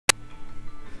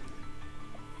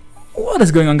What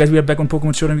is going on, guys? We are back on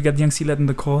Pokemon Showdown. We got young Sealette in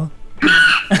the call.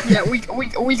 Yeah,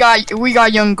 we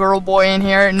got young girl boy in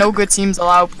here. No good teams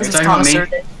allowed. This is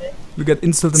concert. We got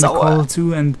Insult in the call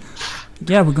too, and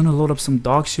yeah, we're gonna load up some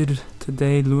dog shit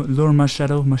today. Lure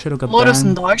Marshadow. Marshadow got banned. Load up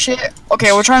some dog shit.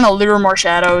 Okay, we're trying to lure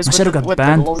Marshadows. Marshadow got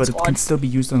banned, but it can still be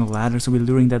used on the ladder, so we're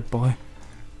luring that boy.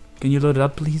 Can you load it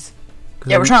up, please?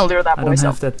 Yeah, we're trying to lure that boy. I don't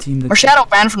have that team. Marshadow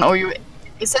banned from OU.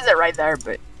 It says it right there,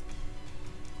 but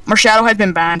Marshadow had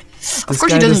been banned. Of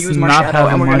course, he doesn't use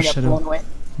Marshadow, and we're gonna get blown away.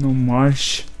 No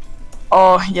Marsh.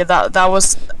 Oh yeah, that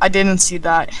was. I didn't see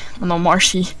that. No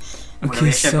Marshy.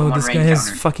 Okay, so this guy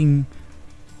has fucking.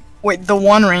 Wait, the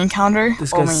one rain counter.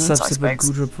 This guy's subset by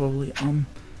Gardevoir probably. Do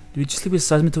we just leave with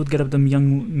Seismitoad, get up them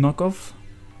young knockoff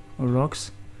or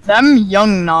rocks? Them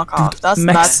young knockoff. Dude,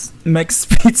 that's max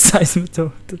speed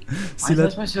Seismitoad. See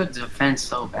that? Why is my defense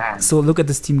so bad? So look at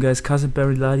this team, guys.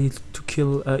 Berry Ladi to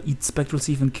kill, eat Spectral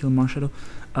Thief and kill Marshadow.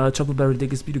 Berry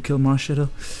Diggersby to kill Marshadow.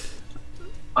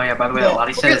 Oh yeah, by the way,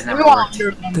 Ladi said it's never worked.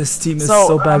 This team is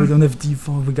so bad. We don't have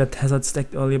default. We got Hazard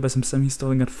stacked earlier by some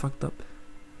semi-stalling. Got fucked up.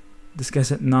 This guy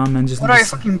said, "Nah, man, just." What are you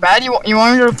fucking bad? You want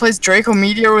me to replace Draco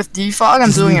Meteor with Defog?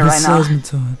 I'm doing it right now.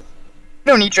 We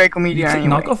don't need Draco Meteor anyway.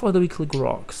 Knock off, or do we click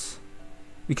rocks?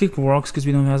 We click rocks because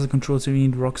we don't have hazard control, so we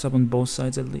need rocks up on both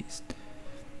sides at least.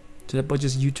 So that boy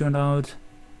just U-turned out.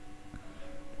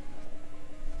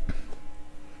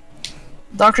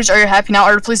 Doctors, are you happy now?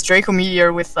 I replaced Draco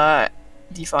Meteor with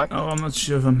Defog. Oh, I'm not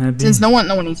sure if I'm happy. Since no one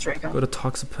needs Draco. Go to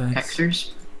Toxapex.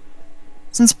 Hexers?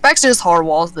 Since Specs just hard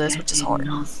walls this, which is hard.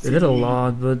 They did a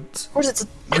lot, but. Of course, it's a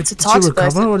Did Toxapex. you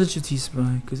recover or did you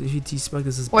T-spike? Because if you T-spike,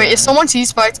 this is bad. Wait, if someone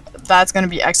T-spiked, that's gonna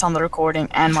be X on the recording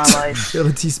and my life. You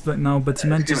got a T-spike now, but you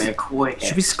meant just.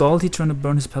 Should we Scald? He trying to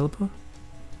burn his Pelipper?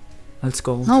 I'll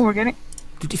Scald. No, we're getting.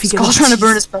 Dude, if he Scald's trying to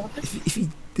burn his Pelipper.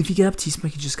 If you get up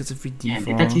T-spike, he just gets a free default. Yeah,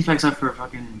 get that T-spike's up for a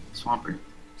fucking Swampert.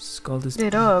 Scald is. Get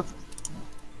it up.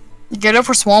 You get up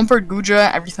for Swampert,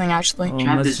 Guja, everything actually.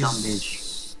 Trap this dumb bitch.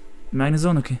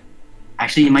 Magnezone, okay.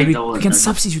 Actually, you might double it. We can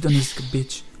substitute on this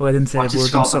bitch. Oh, I didn't say that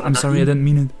word. I'm sorry, I didn't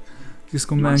mean it. Just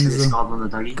go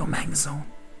Magnezone. Go Magnezone.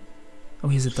 Oh,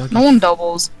 he's a Dougie. No one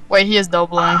doubles. Wait, he is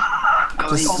doubling.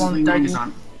 Just Scald on the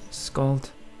Dougie.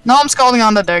 Scald. No, I'm scalding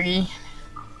on the Dougie.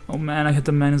 Oh man, I hit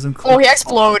the Magnezone. Oh, he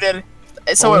exploded.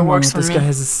 So it works for me. This guy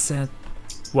has a set.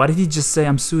 Why did he just say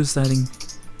I'm suiciding?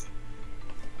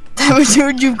 Damn it,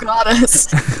 dude, you got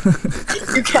us.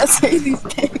 You can't say these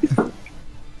things.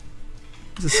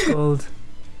 Just Scald.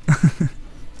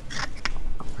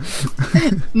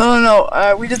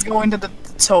 No, we just go into the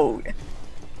toad.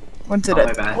 Into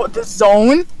the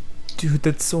zone? Dude,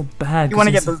 that's so bad. You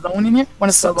wanna get the zone in here?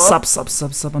 Wanna sub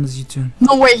on his U-turn.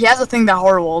 No, wait, he has a thing that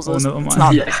hard walls us. Oh, no, it's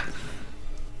not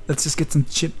Let's just get some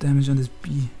chip damage on this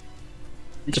B.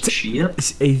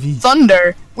 It's AV.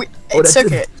 Thunder! It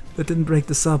took it. That didn't break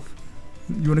the sub.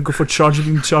 You wanna go for charge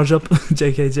beam, charge up?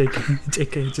 JK,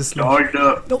 just like...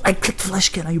 No, I clicked flash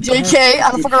can, are you JK,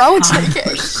 I don't fuck around with JK.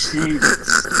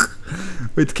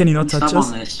 Wait, can he not touch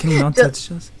us? Can he not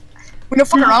touch us? We don't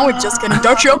fuck around with just getting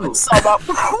touch up and sub up.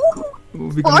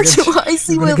 We're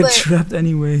gonna get trapped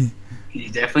anyway.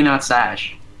 He's definitely not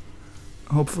Sash.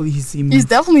 Hopefully he's Emu. He's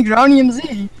definitely Drowning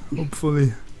MZ.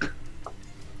 Hopefully.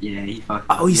 Yeah, he fucked.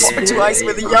 Oh, he's too icy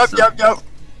with it. Yup.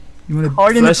 You wanna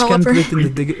flash can predicting the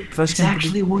digger? Flash can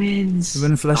actually wins. You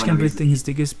wanna flash can predicting his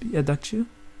diggers ducked you?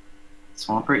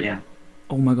 Swampert, yeah.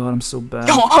 Oh my god, I'm so bad.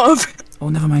 Oh,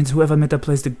 never mind. Whoever made that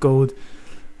plays the gold.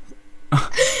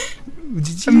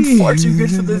 I'm far too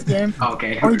good for this game.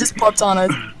 Okay. Or he just popped on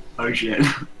it. Oh shit.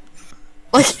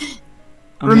 Like,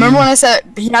 remember when I said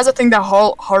he has a thing that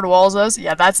hard walls us?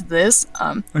 Yeah, that's this.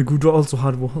 Gardevoir also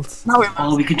hard walls. No,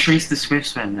 we can trace the Swift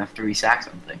Spin after we sack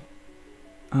something.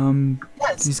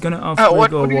 Yes. He's gonna go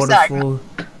waterfall.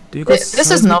 Do you go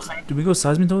this is nothing. Do we go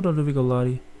Seismitoad or do we go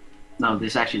Lottie? No,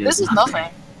 this actually is nothing.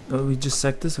 Oh, we just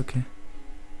sacked this? Okay.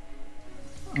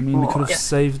 I mean, we could have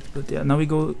saved, but yeah, now we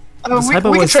go...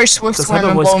 we can try Swift Swim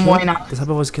and blow him away now. Does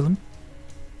Hyper Voice kill him?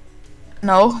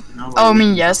 No. Oh, I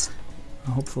mean, yes.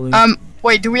 Hopefully.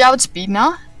 Wait, do we outspeed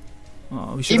now?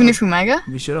 Oh, we should even if we Mega?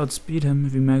 We should outspeed him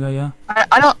if we Mega, yeah.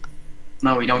 I don't...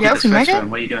 No, we don't get the Swift Swim.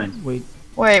 What are you doing?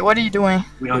 Wait, what are you doing?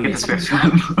 We don't get the Swift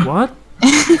Swim. What?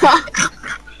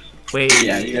 Wait.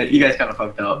 Yeah, you guys kind of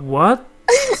fucked up. What?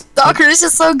 Docker is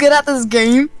just so good at this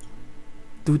game.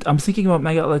 Dude, I'm thinking about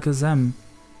Mega Alakazam.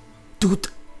 Dude,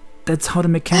 that's how the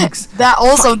mechanics... That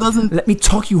also doesn't... Let me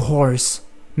talk, you horse.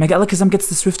 Mega Alakazam gets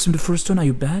the Swifts in the first turn, are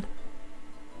you bad?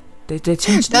 They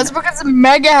changed... That's because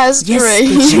Mega has Yes,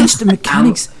 they changed the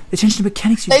mechanics. They changed the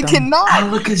mechanics, you They cannot!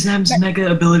 Alakazam's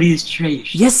Mega ability is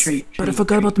trash. Yes, but I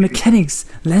forgot about the mechanics.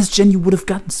 Last gen you would have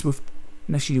gotten Swift.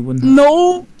 Actually, you wouldn't have.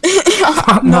 No!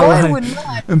 No, I lie. would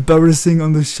not. Embarrassing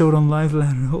on the Showdown live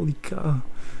ladder. Holy cow.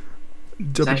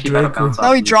 Drop a Draco.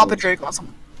 Now we drop a Draco on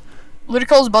someone.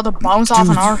 Ludicro's about to bounce off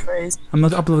on our face. I'm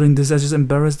not uploading this, I just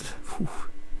embarrassed.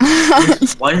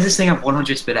 Why does this thing have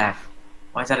 100 spit F?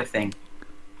 Why is that a thing?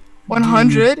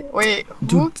 100? Wait, who?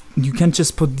 Dude, you can't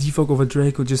just put defog over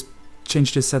Draco, just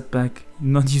change the setback.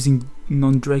 I'm not using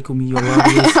non-Draco me or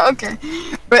Okay.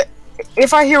 But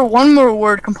if I hear one more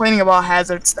word complaining about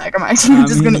hazard stack, I'm actually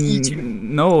just gonna eat you.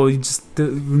 No, you just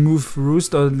remove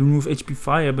Roost or remove HP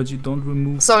Fire, but you don't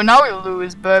remove... So now we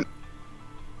lose, but...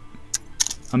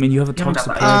 I mean, you have a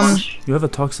Toxapex. You have a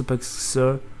Toxapex,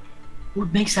 sir.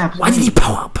 What makes that play? Why did he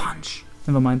power punch?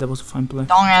 Never mind, that was a fine play.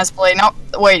 Long ass play. Now,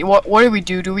 wait, what do we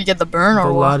do? Do we get the burn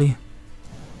or what? Volati.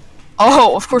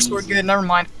 Oh, of course we're good. Never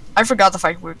mind. I forgot the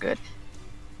fact we're good.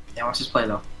 Yeah, watch this play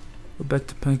though. We're back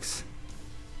to Pex.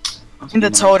 In the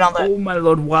toad on the... Oh my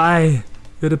lord, why?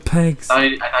 You're the Pex.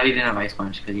 I thought he didn't have Ice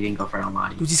Punch because he didn't go for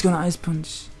Almighty. Dude, he's gonna Ice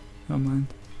Punch. Never mind.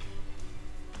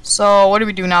 So, what do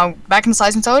we do now? Back in the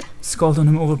Seismitoad? Scald on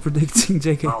him over predicting,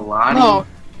 JK. Almighty? No.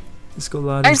 Let's go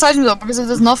Lottie. Back in Seismitoad because it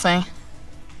does nothing.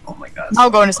 Oh my god. Now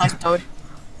go into Seismitoad.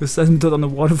 You're Seismitoad on the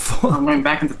waterfall. I'm going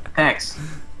back into the Pex.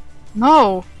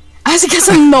 No. As he gets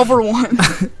another one.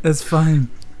 That's fine.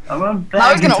 I'm going Now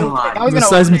back he's gonna into open line. it. Now he's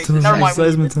gonna open it. Never mind.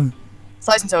 Seismitoad.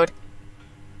 Seismitoad.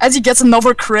 As he gets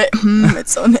another crit.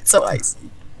 It's so icy.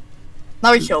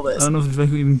 Now we kill I this. don't know if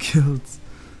Draco even killed.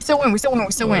 We still win. We still win.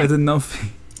 We still I win. did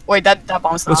nothing. Wait, that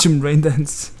bounced off. Watch him rain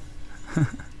dance.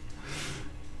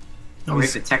 Oh, we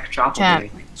have to tech chop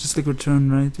Can't. away. Just like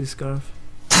return, right? This scarf.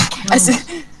 I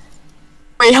said,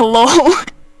 wait, hello?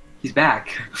 He's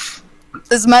back.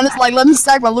 This man is like, let me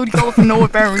stack my Ludicolo for no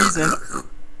apparent reason.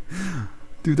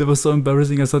 Dude, that was so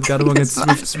embarrassing. I thought Gardevoir gets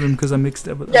Swift Swim because I mixed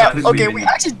it. But Yeah, okay, we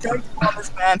actually don't on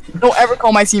this man. Don't ever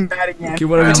call my team bad again. Okay,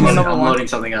 what are we doing? I'm loading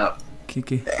something up.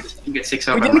 Kiki. You get 6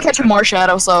 We over. didn't catch a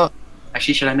Marshadow, so...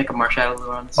 Actually, should I make a Marshadow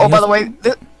lure on this? Oh, by the way,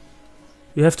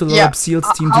 You have to load up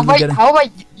Sealed's team how to get it. about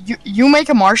you make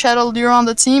a Marshadow lure on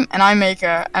the team, and I make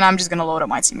a... And I'm just gonna load up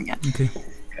my team again. Okay.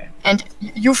 And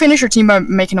you finish your team by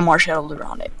making a Marshadow lure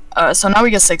on it. So now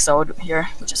we get 6-0 here,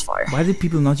 which is fire. Why did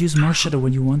people not use Marshadow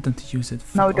when you want them to use it?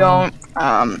 No, don't.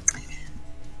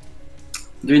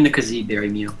 Doing the Khazeed there,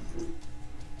 Emil.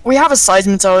 We have a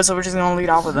Seismitoad, so we're just gonna lead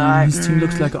off with that. His team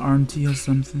looks like an RMT or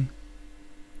something.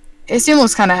 His team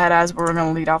looks kind of head ass, but we're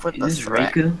gonna lead off with Is this. this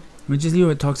Raikou? We just leave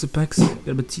with Toxapex,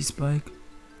 get a T-Spike.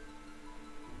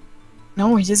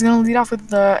 No, he's just gonna lead off with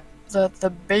the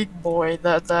big boy,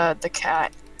 the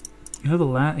cat. You have a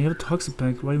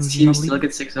Toxapex. Why would you Team not still leave?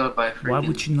 gets 6-0 by a freaking... Why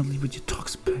would you not leave with your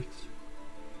Toxapex?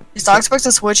 Is Toxapex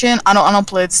to switch in? I don't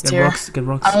play this tier. Get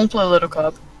rocks. I don't play Little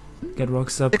Cup. Get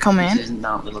rocks up. To come in. This is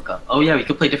not Little Cup. Oh yeah, we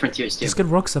could play different tiers too. Just get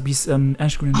rocks up. He's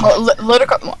Ash Green. Oh, Little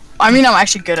Cup. I mean, I'm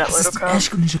actually good at This Little is Cup. Ash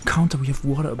Green is a counter. We have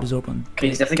water absorb on. Okay,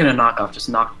 he's definitely gonna knock off. Just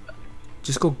knock.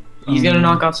 Just go. He's gonna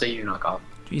knock off, so you knock off.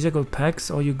 You either go Pax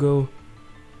or you go.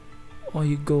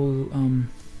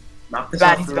 Knock this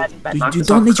Bad, off. he's bad, he's bad. Knock You this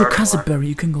don't off need for your Gardevoir. Casaberry.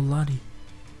 You can go Lottie.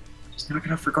 Just knock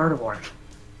it off for Gardevoir.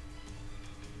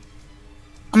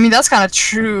 I mean, that's kind of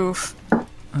true.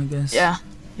 I guess. Yeah,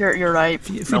 you're right.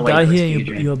 If No you way, die let's here, do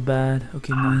Drain. you're bad.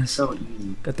 Okay, nice. So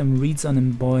easy. Got them reads on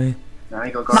him, boy. Now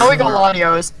we go Now we go Gardevoir.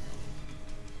 Latios.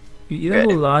 You either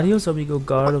go Latios or we go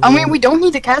Gardevoir. I mean, we don't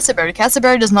need the Casaberry.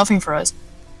 Casaberry does nothing for us.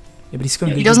 Yeah, but he's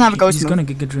gonna. Yeah, he doesn't have a ghost He's move. gonna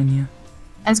Giga Drain here.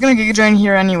 And it's gonna Giga Drain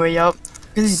here anyway, yup.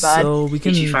 Because he's bad. So we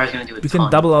can. HG Fire's gonna do a We ton.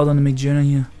 can double out on the McJourney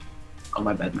here. Oh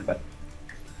my bad, my bad.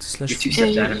 Slash. You're 2 Yeah,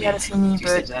 steps you out of me. got a Feeny, 2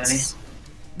 but... steps out of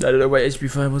me. I don't know why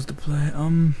HP5 was the play.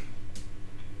 So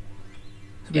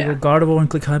Yeah. we go Gardevoir and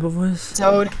click Hyper Voice.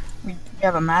 Toad. We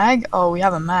have a mag? Oh, we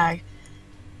have a mag.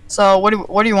 So, what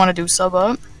do you want to do? Sub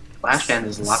up? Flash Band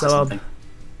is lots Sub. of something.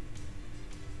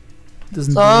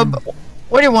 Doesn't Sub. do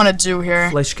What do you want to do here?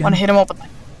 Flash Want Cannon. to hit him up with a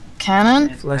cannon?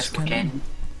 Flash Cannon.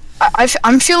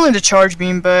 I'm feeling the charge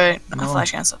beam, but No.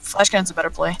 Flash Cannon's a better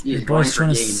play. He's The going boy's for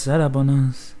trying to game. set up on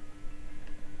us.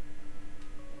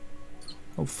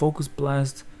 Oh, Focus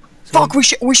Blast. So Fuck,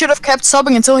 we should have kept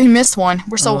subbing until he missed one.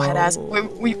 We're so head ass. Oh,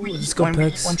 We let's go one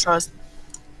Pex. trust.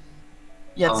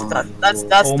 Yeah, Oh, that's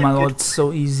Oh the my good- lord, it's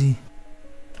so easy.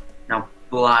 Now,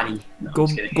 bloody. No, Go I'm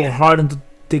just kidding. go hard into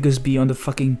Diggersby on the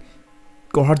fucking.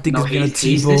 Go hard No, Diggersby on a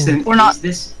haze this, T-Bow. then We're not- haze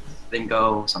this, then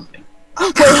go something.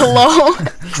 Wait, hello?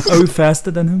 Are we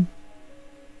faster than him?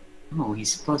 No,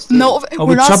 he's supposed to. No, Oh,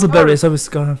 we're we not chop a smart. berry, so we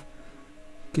scarf.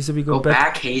 Okay, so we Go go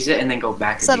back. back, haze it, and then go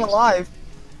back. to Set Diggersby. alive.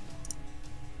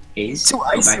 Haze. Too Go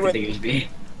icy back to with- Diggersby.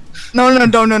 No,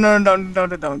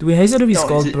 don't. Do we haze it or do we No,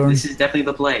 Scald Burn? This is definitely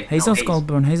the play. Haze No, on Scald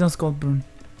Burn, haze on Scald Burn.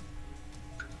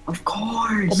 Of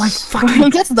course. Oh my When fucking he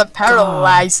gets the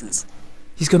paralysis.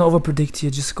 He's gonna overpredict here,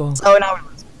 just call. Oh, now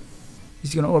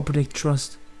He's gonna overpredict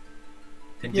trust.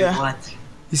 Then Yeah. do what?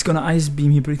 He's gonna ice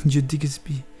beam, he predicting your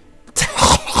Diggersby.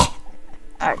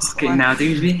 excellent. Okay, now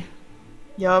Diggersby.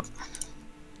 Yup.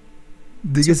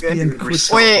 Diggersby and We're quit.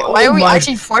 so Wait, close. why are we my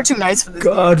actually far too nice for this?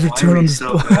 God, Why return are on we the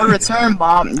so spot. good? Oh, return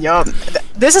bomb. Yup.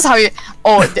 This is how you.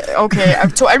 Oh, okay.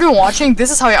 So everyone watching,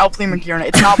 this is how you outplay Magearna.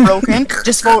 It's not broken.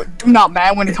 Just vote do not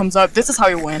ban when it comes up. This is how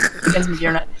you win against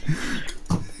Magearna.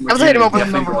 I was hit him up with a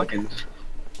number one.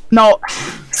 No.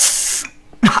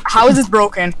 How is this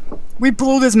broken? We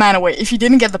blew this man away. If he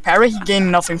didn't get the parry, he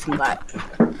gained nothing from that.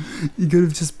 You could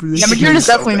have just predicted. Yeah, Magearna's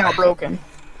definitely not broken.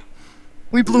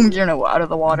 We blew Magearna out of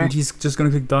the water. But he's just gonna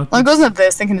click Dark Well, it Bolt. goes into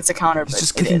this, thinking it's a counter, He's but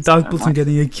just it clicking is. Dark Never Bolt and mind.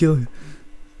 getting a kill.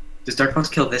 Does Dark Bones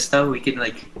kill this though? We can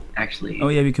like actually Oh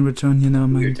yeah, we can return here, never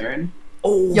mind. return.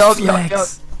 Oh, Yup,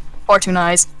 flex. Far too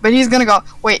nice. But he's gonna go.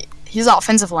 Wait, he's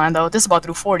offensive land though. This is about to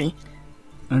do 40.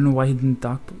 I don't know why he didn't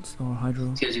Dark Bolts or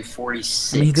Hydro. He's gonna do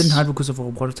 46. I mean, he didn't Hydro because of our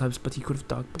water types, but he could have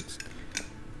Dark Bolts.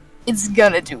 It's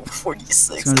gonna do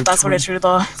 46. It's gonna do That's what I 20. should have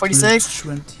thought. 46.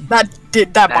 20.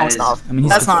 That bounced is- off. I mean,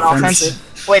 he's That's not defensive.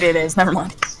 offensive. Wait, it is. Never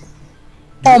mind.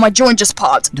 Oh, my joint just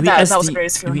popped. Do we That was SD, the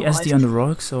greatest do feeling we of my SD life. on the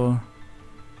rocks or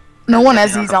No one Yeah,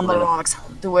 SDs on the probably. rocks.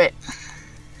 Do it.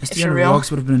 SD you're on the real. rocks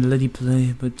would have been a litty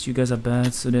play, but you guys are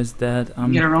bad, so there's that.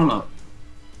 Get our own up.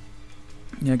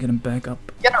 Yeah, get him back up.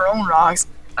 Get our own rocks.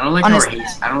 I don't like Honestly. how we're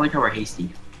hasty. I don't like how we're hasty.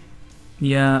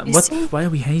 Yeah, You what? see? Why are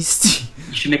we hasty?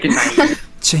 You should make it naive.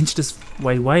 Change this.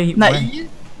 Why? Why? Naive?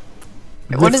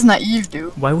 Why? What does naive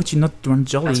do? Why would you not run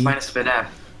Jolly? That's minus spit F.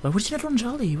 Why would you not run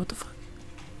Jolly? What the fuck?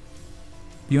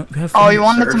 We have. Oh, you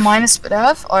wanted to Surf. minus spit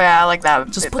F? Oh yeah, I like that. a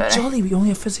Just bit put better. Jolly. We only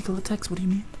have physical attacks. What do you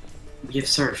mean? We have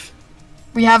surf.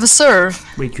 We have a serve.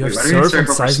 Wait, you have Wait, why do we have Surf and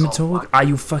Surf over Seismitoad? Skull? Are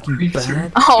you fucking Wait,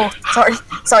 bad? Oh, sorry.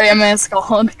 Sorry, I meant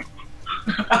Skullhund.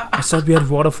 I thought we had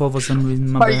Waterfall for some reason.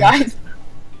 My Sorry, bad. guys.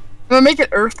 We make it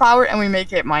Earth Power and we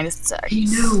make it minus attack. He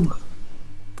knew.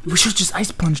 We should just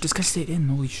Ice Punch. This guy stayed in.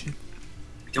 Holy shit.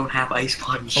 We don't have ice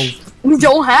punch. Oh, We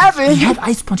don't have he it. had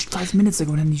Ice Punch 5 minutes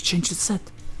ago and then he changed the set.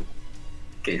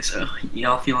 Okay, so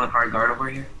y'all feeling hard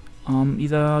Gardevoir here?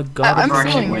 Either I'm Gardevoir. Gardevoir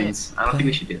feeling it. wins. I don't think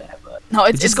we should do that, but No, We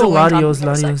it's just the go win time. Latios,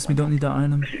 Never Latios. second. We don't need the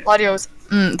item. Latios.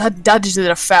 That just did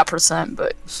a fat percent,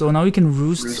 but So now we can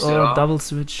Roost Roost it or off. double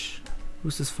switch.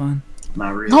 Roost is fine.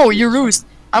 not really. no, you roost.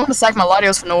 I want to sack my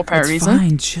Latios for no apparent It's reason.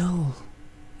 fine, chill.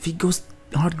 If he goes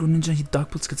Hardcore Ninja, he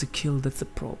Dark Bolts gets a kill. That's the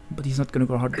problem. But he's not gonna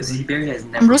go Because he Hardcore. barely has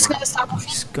never. I'm risking won. this type of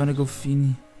He's gonna go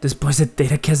Feeny. This boy's a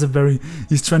data Casaberry.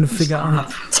 He's trying to figure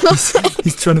out. Stop.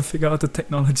 He's trying to figure out the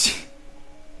technology.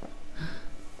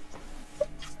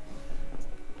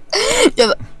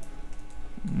 Yeah,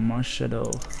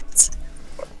 Marshadow.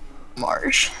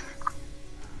 Marsh.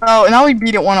 Oh, now we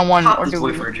beat it one-on-one, Pop or this do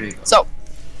boy we? for a Draco. So,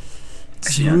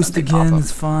 Yeah, Roost nothing pop again. up.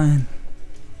 It's fine.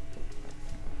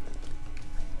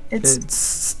 it's It's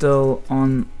still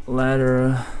on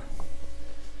ladder.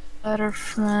 better,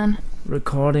 friend.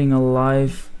 Recording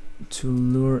alive to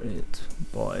lure it.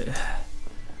 Boy.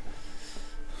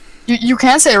 You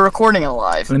can't say recording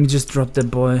alive. Let me just drop that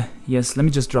boy. Yes, let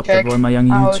me just drop Check that boy on my young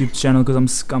out. YouTube channel because I'm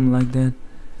scum like that.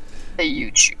 The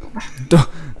YouTube.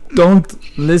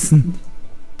 Don't listen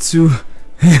to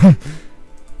him.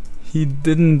 He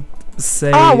didn't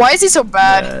say Ah, why is he so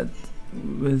bad? that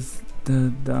with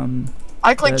the dumb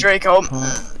I clicked that Draco.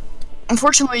 part.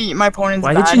 Unfortunately, my opponent's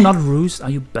Why bad. did you not roost? Are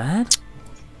you bad?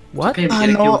 What? Okay, we I get,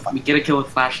 a know. kill, we get a kill with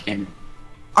flash cannon.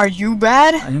 Are you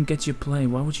bad? I don't get your play.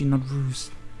 Why would you not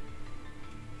roost?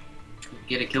 We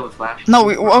get a kill with flash. No,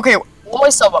 okay.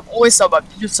 Always sub up. Always sub up.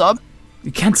 Did you sub?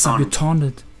 You can't sub. You're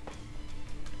taunted.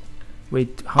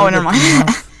 Wait, how? Oh, did never that mind. come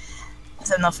off? I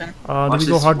said nothing. Do Watch we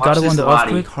go this- hard watch Gardevoir on this the Lottie.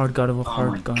 earthquake? Hard Gardevoir, Oh my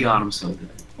hard god, Gardevoir. I'm so good.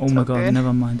 Oh my So god, good.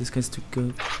 never mind. This guy's too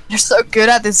good. You're so good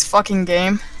at this fucking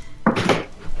game.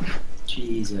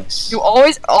 Jesus. You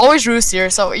always roost here,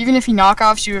 so even if he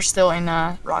knockoffs, you're still in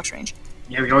rocks range.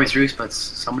 Yeah, we always roost, but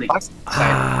somebody.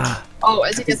 Ah, Oh,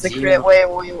 as he gets the Zero. crit.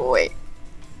 Wait.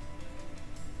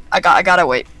 I gotta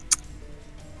wait.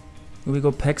 will we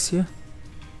go Pex here?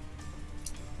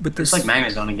 But It's this, like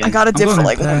Magma's on again. I gotta dip going for in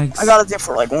like packs. I gotta dip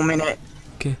for like 1 minute.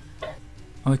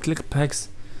 I click Pex,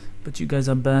 but you guys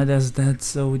are bad as that,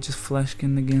 so we just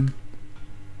flashkin again.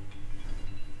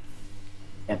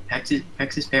 Yeah,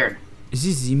 Pex is paired. Is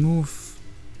he Z move?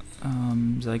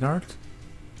 Zygarde?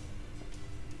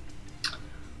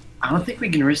 I don't think we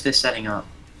can risk this setting up.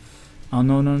 Oh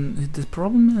no, the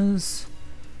problem is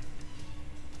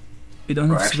we don't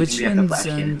Or have actually, switch we have the ins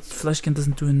Flashkin. and flashkin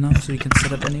doesn't do enough, so you can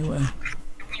set up anyway.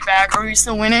 Me back. Are we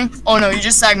still winning? Oh no, you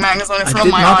just sagged Magnus on in I front did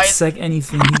of my not eyes. sack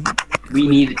anything. We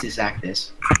needed to sack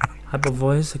this. Hyper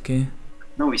voice, okay.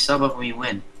 No, we sub up when we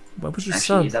win. Why would you Actually,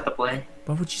 sub? is that the play?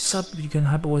 Why would you sub if you can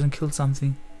hyper voice and kill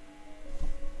something?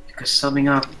 Because subbing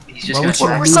up, he's just Why gonna would you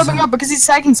We're sack. lose? subbing up because he's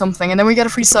sagging something, and then we get a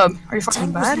free sub. Are you fucking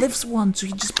Tank was bad? lives one, so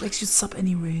he just breaks your sub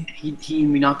anyway.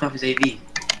 We knocked off his AV.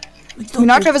 We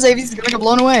knocked off his AV, he's gonna get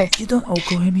blown away. You don't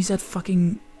OHKO him, he's at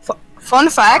fucking... Fun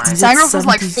fact, He's at Zangroff was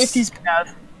like 70s. 50 speed.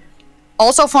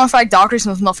 Also, fun fact, Doctor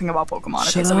knows nothing about Pokemon. Okay,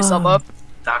 Shut so we sub up. up.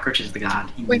 Dockrich is the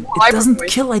god. Wait, It Hyper doesn't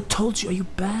Voice. kill, I told you, are you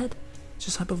bad?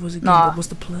 Just hyper voice again, Nah. that was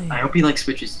the play. I hope he like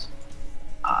switches.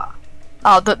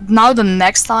 Now the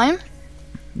next time.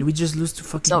 We just lose to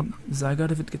Sub. fucking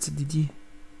Zygarde if it gets a DD.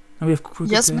 Now we have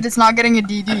Crooked Yes, Tail. but it's not getting a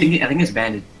DD. I think it's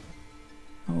banded.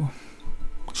 Oh.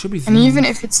 Should be And Zenith. even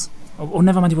if it's Oh,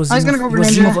 never mind, it was I was Zenith. gonna go It was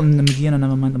Greninja. Zenith on the Medina,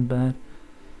 never mind, I'm bad.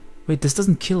 Wait, this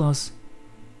doesn't kill us.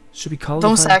 Should we call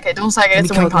don't sack it, don't sack it.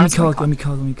 It's a win con. It's a win Let con.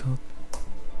 me call.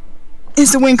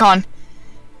 It's a win con.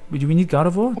 Wait, do we need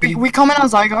Gardevoir? We come in on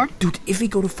Zygarde. Dude, if we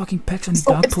go to fucking packs and It's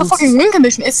the Dark Pulse... fucking win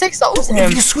condition. It's 6-0 to If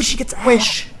him. you switch, he gets Wait.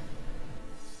 Ash.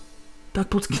 Dark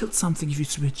Pulse killed something if you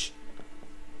switch.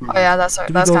 Oh yeah, that's Do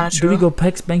kind of Do true. we go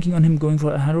packs banking on him going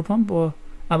for a Hydro Pump, or...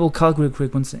 I will calculate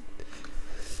quick, one sec.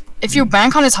 If you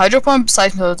bank on his Hydro Pump,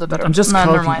 Seismic is better. I'm just Nah, never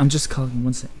calculating, mind. I'm just calculating,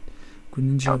 one sec.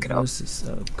 Greninja Calc it out. versus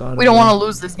Gardevoir. We don't want to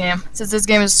lose this game, since this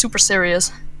game is super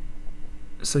serious.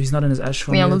 So he's not in his Ash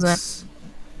form We don't yet. lose it.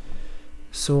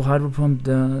 So Hydro Pump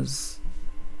does...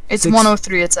 It's Six-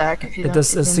 103 attack. If you It don't- does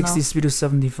if you a didn't 60 know. speed to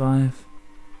 75.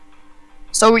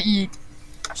 So we eat.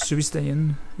 Should we stay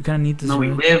in? We kinda need this, No, we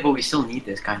right? live, but we still need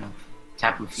this kind of.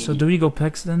 Tapu Fini. So do we go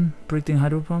packs then? Predicting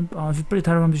Hydro Pump? If you predict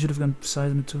Hydro Pump, you should have gone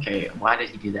Seismic too. Okay, why did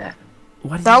he do that?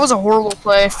 Why did That you- was a horrible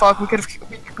play. Fuck, we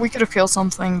could have killed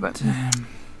something, but Damn.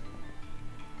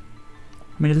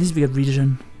 I mean, at least we get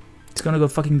regen. It's gonna go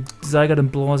fucking Zygarde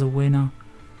and blow us away now.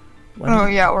 Why oh not?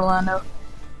 yeah, Orlando.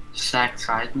 Sack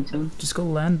Seismic? Just go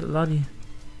land, Lottie.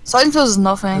 Seismic is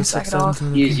nothing. Let's Sack it Seismic off. to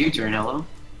the- He is U-turn, hello?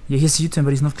 Yeah, he's U-turn,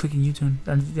 but he's not clicking U-turn.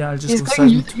 And yeah, I'll just He's go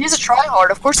clicking. Seismic. He's a tryhard.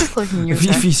 Of course he's clicking If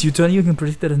U-turn. he's U-turn, you can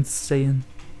predict it and stay in.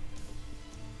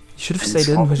 You should have And stayed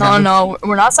in. swap. but No, you- no,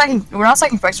 we're not sacking. We're not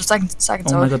sacking facts. We're sacking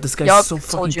Oh my god, this guy's Yup, so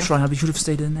told fucking you. tryhard. We should have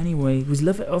stayed in anyway. We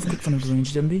left it off quick from the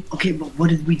range, didn't we? Okay, but what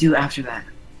did we do after that?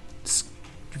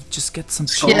 Just get some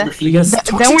Scald Yeah. the We Fiend? got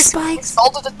Then toxic we spikes.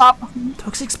 stalled at the top.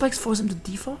 Toxic spikes force him to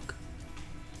defog.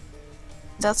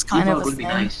 That's kind Default of a would be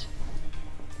thing. nice.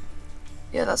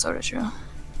 Yeah, that's sort of true.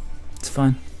 It's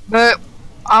fine. But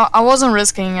I wasn't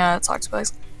risking toxic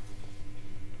spikes.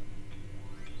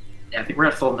 Yeah, I think we're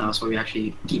at full now, so we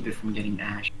actually keep it from getting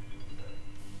Ash.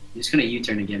 He's just gonna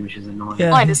U-turn again, which is annoying.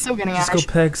 Yeah. Fine, it's still getting Just Ash.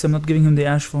 go pegs. I'm not giving him the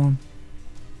Ash form.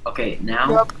 Okay, now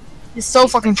Yup. He's so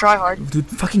fucking tryhard. Dude,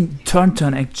 fucking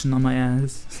turn action on my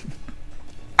ass.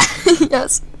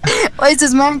 Yes. Why is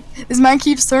this man? This man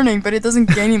keeps turning, but it doesn't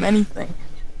gain him anything.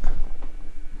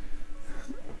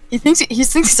 He thinks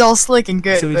he's all slick and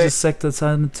good, So we but just sacked the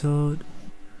Silent Toad.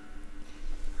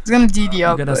 he's gonna DD We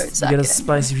up. get but a, sack we get a it.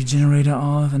 spicy regenerator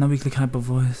off, and now we click Hyper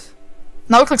Voice.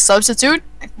 Now we click substitute.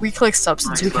 We click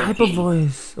substitute. Click Nice. Hyper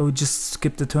Voice. Oh, we just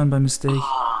skipped the turn by mistake.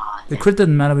 Ah, The crit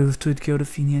didn't matter, we have to KO the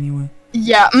Fini anyway.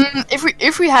 Yeah.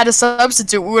 If we had a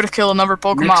substitute, we would have killed another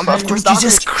Pokemon. Next But of time- course, Dude, you Doctor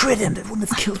just crit him! That wouldn't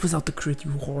have killed without the crit,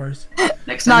 you whores.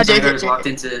 next Nah, time JJ, Zygarde is JJ. locked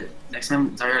into. Next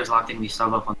time Zygarde is locked in, we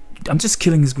sub up on. I'm just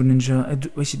killing his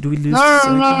Greninja. Wait, do we lose?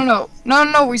 No.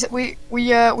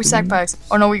 We sack packs.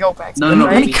 Oh no, we go packs. No, Let no,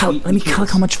 me, let me he- calc. he- Let me he calc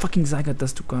kills. how much fucking Zygarde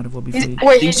does to Gardevoir before you.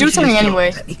 Wait, think he's we should U-turning just go anyway.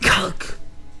 back. Let me calc.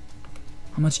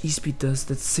 How much E-speed does?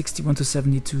 That's 61 to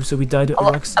 72. So we died to I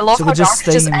lo- rocks. I love so how we're just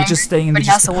Doc's just staying. We're just angry, staying. And but we he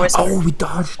has just. to whistle. Oh, we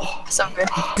dodged. So good.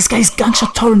 This guy's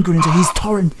gangshot torrent Greninja. He's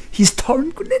torrent. He's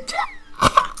torrent Greninja.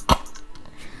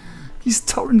 He's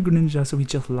torrent Greninja. So we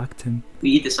just locked him.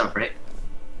 We eat this up, right?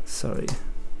 Sorry.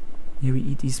 Yeah, we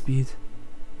eat E-speed.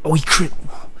 Oh, he crit.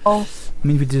 Oh. I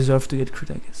mean, we deserve to get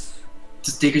crit, I guess.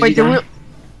 Does Diggers Wait, be do we? done?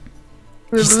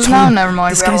 We He's lose now? torrent. Never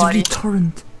mind. This We have guy's Lottie. really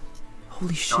torrent.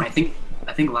 Holy shit. No,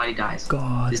 I think Lottie dies.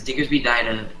 God. Does Diggersby die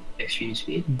to extreme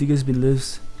speed? Diggersby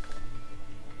lives.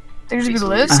 There's Okay, be so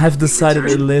lives. I have decided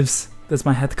it return. lives. That's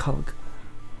my head calc.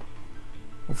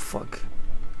 Oh fuck.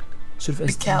 Should have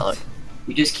Big SD'd. Calic.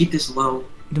 We just keep this low.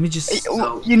 Let me just.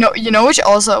 So- You know which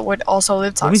also would also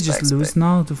live Let me toxic. just lose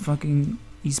now to fucking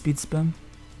E-speed spam.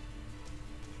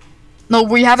 No,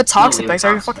 we have a toxic No, we have Are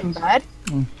you toxic fucking Specs. bad?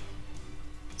 Oh.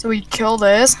 So we kill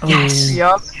this. Oh. Yes.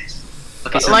 Yup.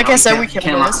 Okay, so Like now I said, can't- we he can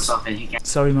can't lock lose. himself in. He can't.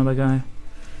 Sorry, my bad guy.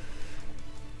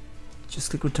 Just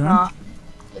click return. Nah.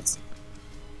 It's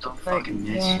Don't Like, fucking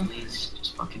miss, yeah. please.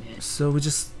 Just fucking hit. So we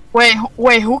just.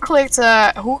 wait. Who clicked?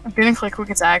 Who didn't click quick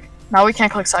attack? Now we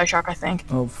can't click side shock. I think.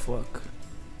 Oh fuck.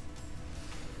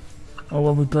 Oh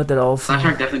well, we played that all. Slash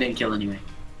Shark definitely didn't kill anyway.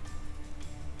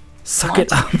 Suck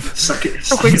it up. Suck it.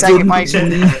 So quick second, Mike.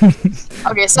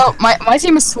 Okay, so my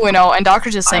team is 2-0, and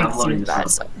Doctor's just saying the team is bad.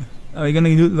 So. Are you gonna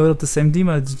load up the same team,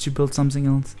 or did you build something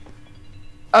else?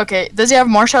 Okay, does he have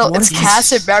Marshadow? What It's is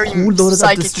Cassid, Berry, Who loaded up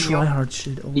Psychic this Trio. tryhard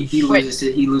shit? Holy He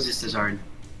shit. loses to Zard.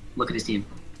 Look at his team.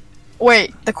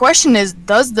 Wait, the question is,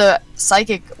 does the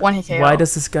Psychic one-hit KO? Why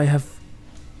does this guy have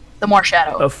the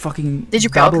Marshadow? a fucking Did you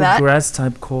calc double that? grass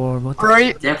type core? What the Or are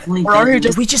you, Definitely. or are you Did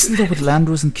just we just lead up with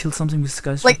Landros and kill something with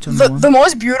Sky like Structure on the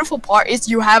most beautiful part is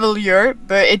you have a lure,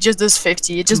 but it just does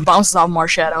 50. It just Dude. bounces off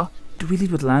Marshadow. Do we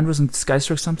lead with Landros and Sky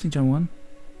Struck something, John 1?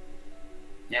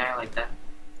 Yeah, I like that.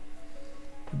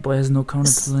 The boy has no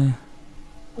counterplay.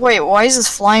 Wait, why is this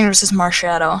flying versus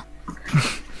Marshadow?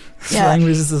 Yeah. Flying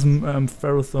resistance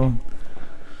Ferrothorn.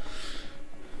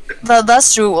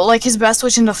 That's true. Like his best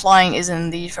switch into flying is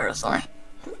indeed Ferrothorn.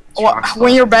 Shark's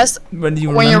When your fine. best When do you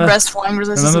when your remember? best flying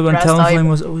resistance is Remember when grass type. Talonflame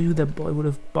was OU, that boy would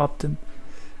have bopped him.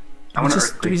 I want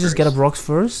Do we just get up rocks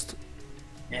first?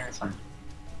 Yeah, that's fine.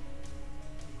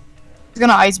 He's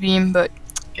gonna ice beam, but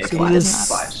Okay, So flash, this-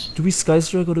 flash. Do we Sky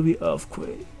Strike or do we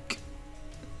Earthquake?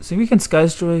 I think we can Sky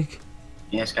Strike.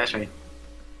 Yeah, Sky's right.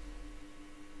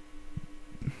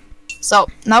 so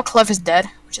now Clef is dead,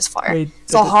 which is fire. Wait,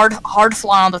 So hard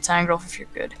fly on the Tangrowth if you're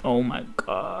good. oh my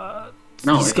god.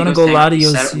 No, He's if gonna he go goes Tangrowth, we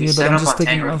Latios set- we here, but set I'm up just on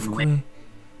taking Tangrowth and win. Earthquake.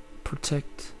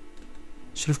 Protect.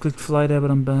 Should have clicked Fly there, but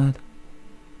I'm bad.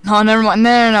 No, never mind.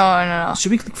 No.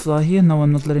 Should we click Fly here? No,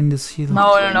 I'm not letting this heal.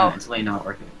 No. It's late not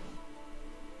working.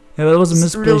 Yeah, but that was a It's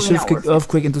misplay. really Should have not clicked worth it.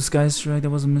 Earthquake into Sky Strike. That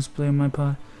was a misplay on my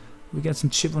part. We got some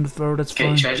chip on the throw, that's Okay,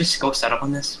 fine. should I just go set up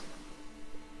on this?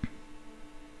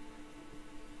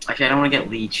 Actually, I don't want to get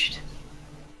leeched.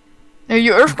 No,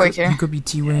 you earthquake You here. could be Yeah,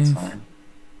 it's T-Wave. fine.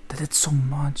 That's so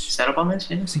much. Set up on this?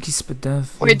 Yeah. I think he's spit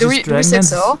dev. Wait, do we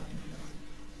 6-0?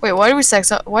 Wait, why do we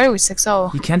 6-0? Why do we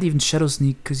 6-0? You can't even Shadow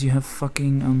Sneak because you have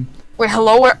fucking Wait,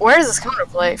 hello. Where is this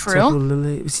counterplay for real? Tackle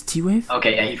Lily. Is he T-Wave?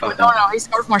 Okay, yeah, he fucked No, up. he's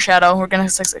North Marshadow. We're getting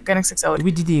 6-0. Do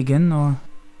we DD again or?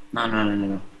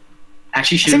 No.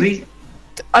 Actually, should we?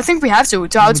 I think we have to.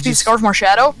 To outspeed just- Scarf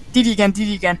Marshadow.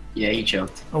 DD again. Yeah, he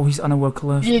choked. Oh, he's unaware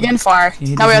left. DD again, fire. Yeah,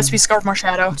 he Now we doesn't- outspeed Scarf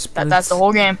Marshadow. Splits. That's the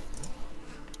whole game.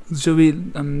 Should we?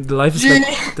 The life is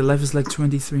like the life is like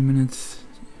 23 minutes.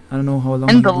 I don't know how long.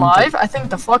 And we the want it. live? I think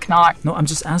the fuck not. No, I'm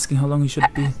just asking how long we should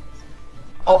be.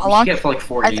 Oh, how We long? should get for like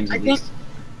 4 I games at think- least.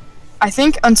 I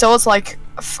think until it's like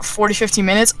 40-50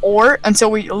 minutes, or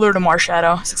until we lure the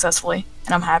Marshadow successfully,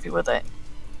 and I'm happy with it.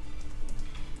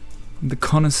 The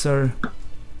connoisseur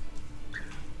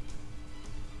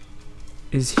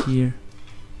is here.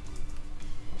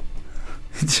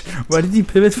 Why did he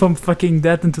pivot from fucking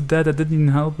that into that? That didn't even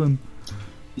help him.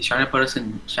 He's trying to put us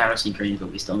in Shadow Sneak range,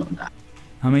 but we still don't die.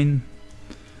 I mean,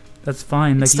 that's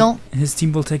fine. Like Still- his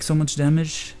team will take so much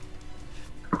damage.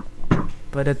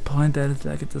 By that point, that it's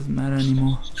like it doesn't matter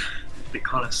anymore. The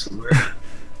connoisseur.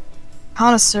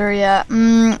 Connoisseur, yeah.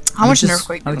 How much an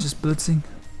earthquake Are do? we just blitzing?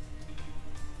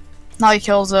 Now he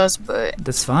kills us, but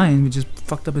That's fine. We just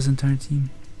fucked up his entire team.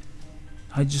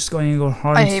 I just going to go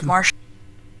hard. I into- hate Marsh.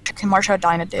 Can Marshadow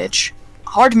die in a ditch?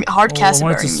 Hard Oh, I wanted to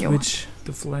Cassidberry Mew. switch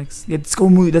the flags. Yeah, let's go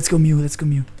Mew. Let's go Mew. Let's go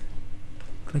Mew.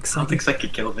 Like I don't think psychic.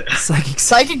 Psychic killed it. Psychic.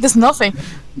 Psychic does nothing.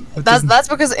 What That's doesn't-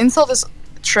 because Insult is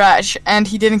trash, and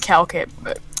he didn't calc it.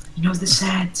 But He knows the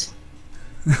sets.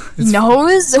 he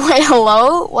knows? Wait,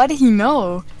 hello? Why did he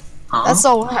know? Huh? That's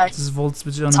so whack. This is Volt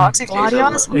Switch on him. Toxic Okay, so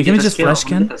Latios? let me Hey, can get we the just skill, flash let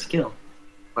me can? get the skill.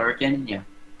 Flurrican, yeah.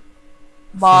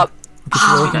 Bob. Okay,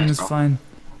 Ah. Flurrican is fine.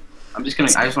 I just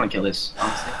want to kill this,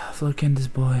 honestly. Flurrican, this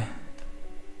boy.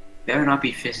 Better not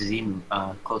be Fist Zemu,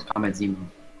 close combat Zemu.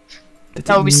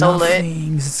 That would be so lit.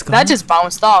 Is it Scar? That just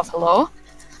bounced off. Hello?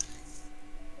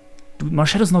 Dude,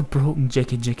 Marshadow's not broken.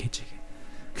 JK.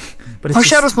 But it's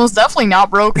Marshadow's most definitely not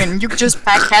broken. You could just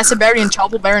pack Cassidberry and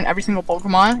Chople Bear in every single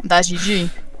Pokemon. That's GG.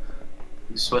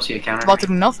 It's supposed to be a counter. It's about to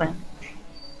do nothing.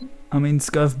 I mean,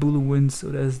 Scarf Bulu wins, so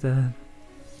there's that.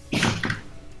 Damn,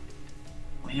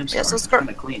 Yeah, so Scarf, Scar-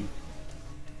 kinda clean.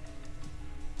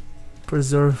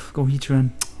 Preserve. Go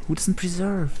Heatran. Who doesn't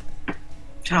preserve?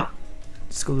 Shut up.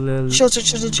 Just go little.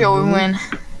 Chill, we win.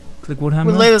 Click We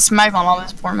Woodhammer. lay the smackdown on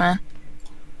this poor man.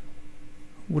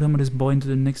 Woodhammer this boy into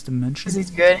the next dimension. Because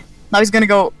he's good. Now he's gonna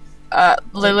go,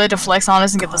 lay the flex on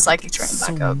us and get the Psychic Train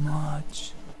so back up.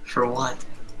 much. For what?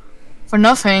 For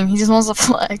nothing, he just wants to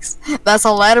flex. That's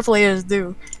all ladder players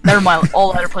do. Never mind, all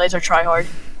ladder players are tryhard.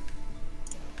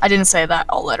 I didn't say that,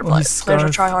 all ladder Oh, he's players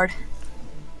are Scarf. tryhard.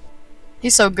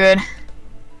 He's so good.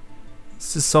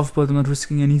 It's just soft, but I'm not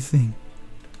risking anything.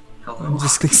 Hello. I'm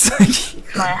just click Psychic.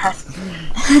 My head.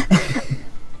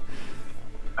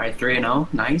 Alright, 3-0.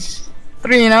 Nice.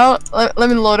 3 let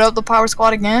me load up the power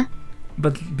squad again.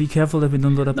 But be careful that we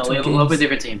don't load up No, two we have a games.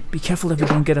 different team. Be careful that we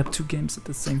don't get up 2 games at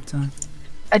the same time.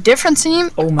 A different team?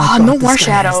 Oh my Ah, god, no this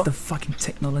guy has Marshadow. the fucking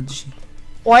technology.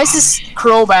 Why is this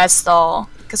Crobat stall?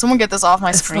 Can someone get this off my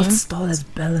It's screen? not stall, it's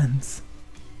balance.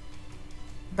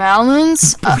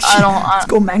 Balance? I don't. Let's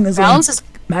go Magnus balance on. is.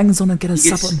 Magnus on and get a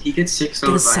sub on. He gets 6 Get a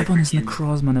over sub by on his freaking-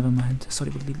 Necrozma, never mind. I thought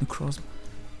he would lead Necrozma.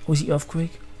 Oh, is he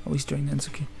Earthquake? Oh, he's Dragon Dance,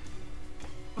 okay.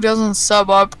 Who doesn't sub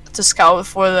up to scout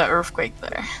before the earthquake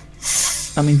there?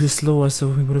 I mean, we're slower, so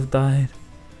we would have died.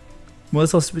 Well,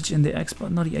 let's all switch in the X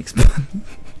button, not the X button.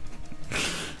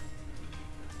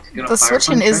 He's gonna The fire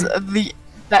switching punch, is right? the.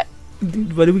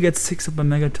 Dude, why do we get 6 up by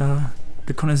Megatar?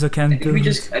 The Connoisseur I can't think do we it.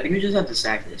 just have to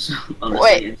sack this. Honestly.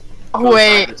 Wait.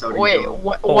 Wait,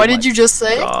 what Oh did my you just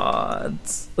say? God.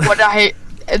 What did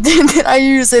I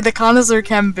hear you say the connoisseur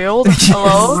can build?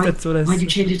 Hello? Yes, that's what I Why'd you said.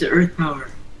 change it to Earth Power?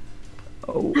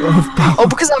 Oh, Earth Oh,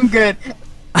 because I'm good.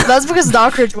 That's because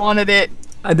Dockridge wanted it.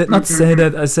 I did not say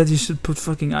that. I said you should put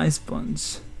fucking Ice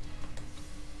Sponge.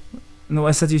 No,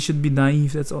 I said you should be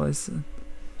naive. That's all I said.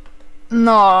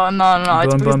 No,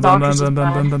 it's because Dockridge is bad.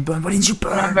 burn. Why didn't you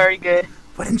And I'm burn? very good.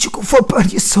 Why didn't you go for burn?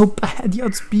 You're so bad. You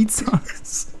outspeeds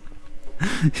us.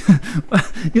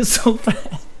 You're so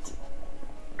bad.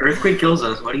 Earthquake kills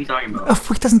us. What are you talking about?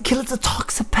 Earthquake doesn't kill. It's a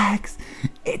Toxapex.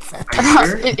 It's a Are you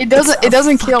sure? It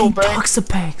doesn't kill, bro.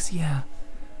 Toxapex. Yeah.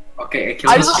 Okay, it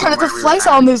kills I us just wanted to where we flex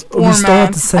were on at. this Oh, we poor stalled man.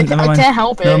 at the cent. Never I mind. can't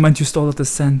help Never it. mind. You stalled at the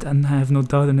cent, and I have no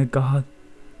doubt in a god.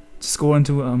 Just go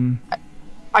into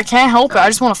I can't help it. I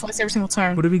just want to flex every single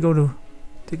turn. Where do we go to?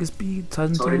 Take a speed.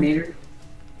 Titan Toad. Toadinator?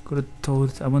 Go to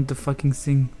Toad. I want the fucking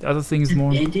thing. The other thing is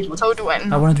more. Ended? What the So do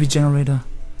it. I want it to be Generator.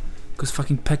 Because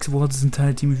fucking Pex wards his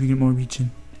entire team if we get more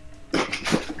region.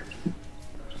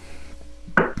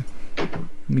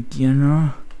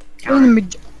 McGinner.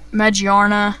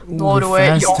 Magiarna, load Ooh, away.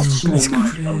 fast Yo, dude. so That's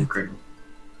much great. upgrade.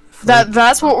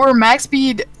 that's what we're max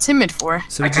speed timid for.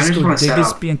 So we I just kinda go just wanna set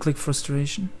up. Diggersby and click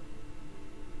Frustration.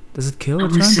 Does it kill I'm a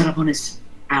gonna set turn? up on his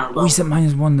Oh, aloe. he's at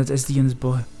 -1. That's SD on his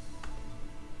boy.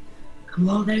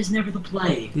 Hello, that is never the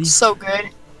play. He's- So good.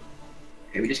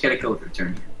 Okay, we just gotta go with the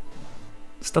turn.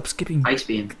 Stop skipping. Ice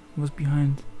beam. He was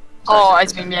behind. Oh, I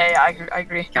mean, yeah, I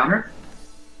agree. Counter?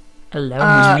 Hello,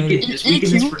 Just weaken- E- just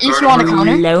weaken this EQ, for EQ on a Gardevoir.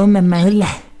 counter. Hello,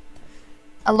 Mamola.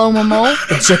 Hello, Momo.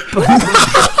 A jet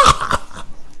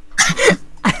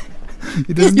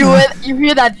He doesn't You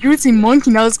hear that juicy monkey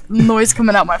noise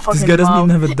coming out my This fucking guy doesn't mouth.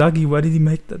 even have a doggy. Why did he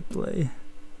make that play?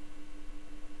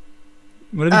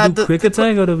 What did we do? The- Quick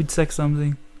attack or did we check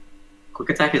something? Quick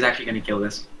attack is actually gonna kill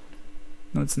this.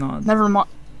 No, it's not. Never mind.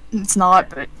 It's not,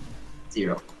 but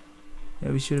 0.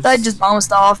 Yeah, we should have. that just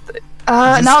bounced off. But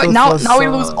Just now go for we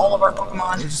lose all of our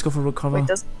Pokemon. Let's just go for recover. Wait,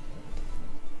 does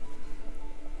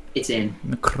It's in.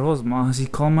 Necrozma. Has he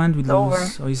Calm Mind? We It's over.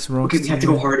 lose. Oh, he's rocks. Okay, we have to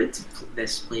go hard into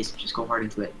this, please. Just go hard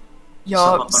into it. Sub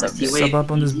yup, up on so his good. T-Wave. Sub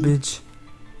up on this Easy. bitch.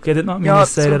 Okay, I did not mean to Yup,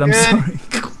 say so that. I'm good. sorry.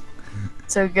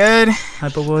 So good.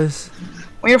 Hyper Voice.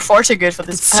 We're far too good for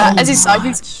this. It's so As he much.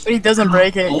 psychics, but he doesn't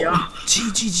break it. Oh, Yo.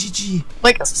 GG.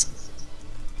 Like,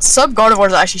 sub Gardevoir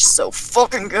is actually so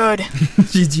fucking good.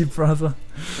 GG, brother.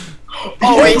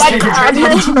 Oh wait, Why Why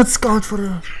did you not scout for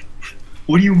that?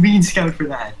 What do you mean, scout for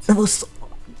that? That was so...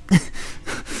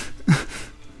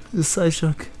 The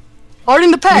Psyshock. hard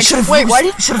in the pack. should've Wait, why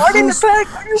used- did should've hard in the used- pack?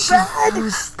 Are you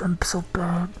bad? I'm so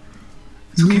bad.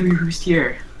 It's okay, we roost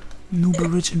here. Noob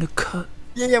Rich in the cut.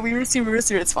 Yeah, we receive,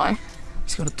 it's fine.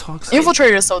 He's got a toxic.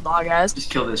 Infiltrator is so dog ass. Just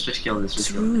kill this, just kill this, It's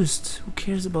just kill this. Roost. Who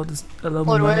cares about this? I love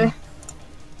Blow it him. away.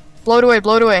 Blow it away,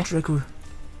 blow it away.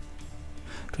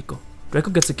 Draco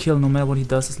gets a kill no matter what he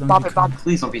does as long Bop as it, he bop can. it.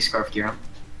 Please don't be Scarf Kieran.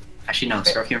 Actually, no,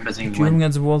 Scarf Kieran doesn't even Kieran win.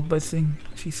 gets walled by thing.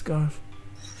 She's Scarf.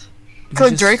 You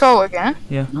Click just- Draco again.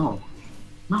 No.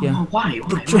 No, Yeah. no, why?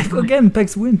 But Draco again,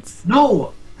 Pex wins.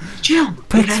 No! Chill!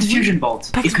 Pex It has win- Fusion Bolt.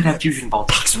 Pex It could have win- Fusion Bolt.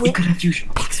 Pex win- It could have Fusion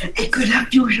Bolt. It could have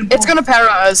Fusion Bolt. It's gonna para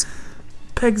us.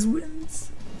 Pex wins.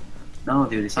 No,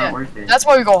 dude, it's Yeah. not worth it. That's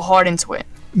why we go hard into it.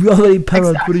 We already parried.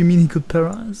 Exactly. What do you mean he could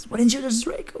para us? Why didn't you just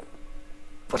Draco?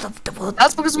 What?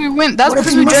 That's because we win. That's What if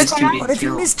because you we missed? Draco. Dude, What if you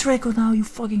kill. missed Draco now? You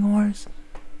fucking horse.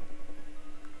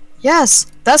 Yes,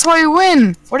 that's why we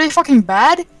win. What are you fucking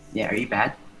bad? Yeah, are you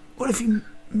bad? What if you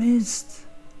missed?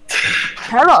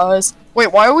 Para us.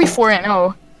 Wait, why are we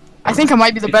 4-0? I think I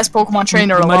might be the best Pokemon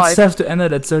trainer We might alive. just have to end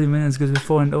it at 30 minutes because we're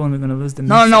 4-0 and we're gonna lose the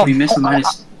No, next. no. We missed the Oh,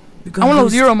 minus. We're I gonna want to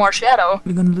lose. zero Marshadow.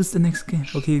 We're gonna lose the next game.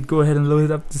 Okay, go ahead and load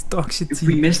it up. This dog shit If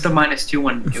we team. missed the -2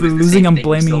 one, If it we're was the losing, same I'm thing, we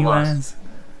blaming still you, lost. ass.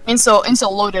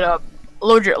 Insel, load it up.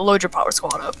 Load your power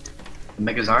squad up.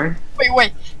 Megazard?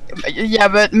 Wait. Yeah,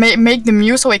 but make the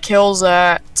Mew so it kills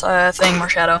thing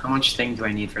Marshadow. How much thing do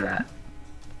I need for that?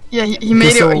 Yeah, he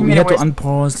made so it. He we made had to it.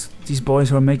 unpause these boys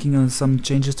who are making some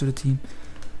changes to the team.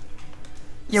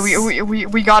 Yeah,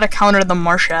 we gotta counter the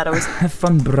Marshadows. Have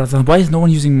fun, brother. Why is no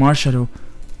one using Marshadow?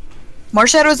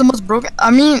 Marshadow is the most broken.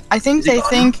 I mean, I think Is it they gone?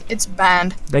 think it's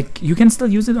banned. Like, you can still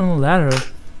use it on a ladder.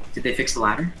 Did they fix the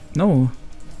ladder? No,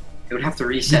 It would have to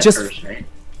reset just- first, right?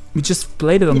 we just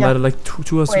played it on Yeah. ladder like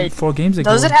two or Wait, 4 games ago.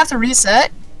 Does it have to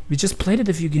reset? We just played it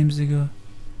a few games ago.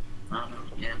 I don't know.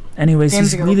 Yeah. Anyways,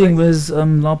 Games he's ago, leading like- with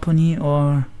Lopunny or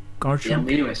Yeah, I'm Gardevoir.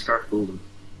 leading with Scarf Bulu.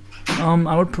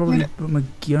 I would probably put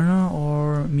Magearna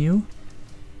or Mew.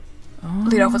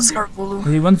 Lead off with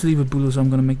Scarfbulu. He wants to leave with Bulu, so I'm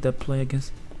gonna make that play, I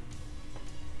guess.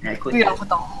 Yeah, I clicked Lead it. off with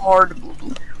the hard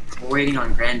Bulu. We're waiting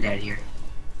on Granddad here.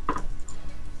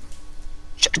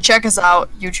 Check us out,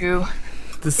 YouTube.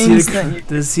 The Seal, Instant.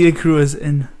 the Seal crew is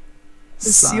in. The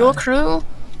Seal Crew.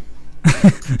 You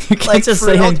can't Like, just for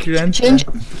say real, Grand.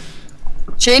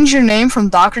 change your name from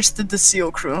Doctors to the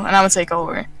Seal Crew, and I'm gonna take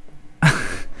over.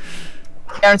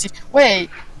 Guaranteed. Wait,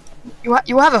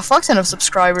 you have a fuck ton of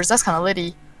subscribers. That's kind of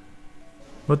litty.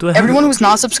 What do I have? Everyone who's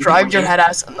not subscribed, you're head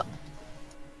ass.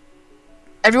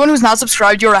 Everyone who's not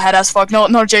subscribed, you're a head ass fuck. No,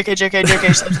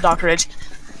 JK, subs to Dr. H.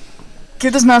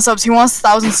 Give this man subs. He wants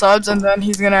 1,000 subs, and then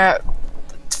he's gonna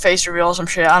face reveal or some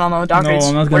shit. I don't know, Dr. No, H.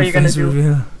 I'm not What are gonna you gonna face do?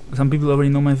 reveal. Some people already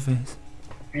know my face.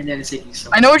 Granddad is taking so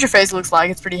I know what your face looks like.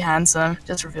 It's pretty handsome.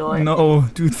 Just reveal it. No,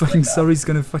 dude, fucking sorry, he's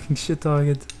gonna fucking shit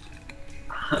target.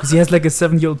 Cause he has like a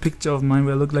 7-year-old picture of mine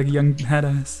where I look like a young head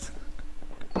ass.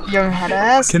 Young head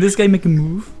ass. Can this guy make a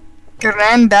move?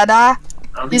 Granddada. I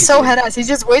don't think He's it's so good. head ass. He's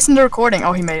just wasting the recording.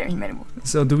 Oh, he made it. He made it.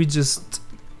 So do we just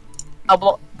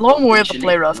I'll blow him away with the Legion-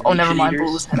 play rough. Oh, never mind. Legionators.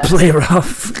 Blue's head ass. play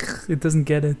rough? It doesn't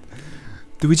get it.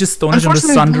 Do we just stone it on the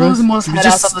Unfortunately, Blue's the Sundra's? most Do we head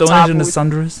just ass of the stone it top on the boot.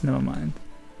 Sundra's? Never mind.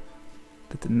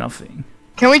 That did nothing.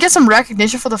 Can we get some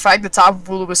recognition for the fact that Tapu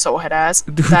Bulu was so head ass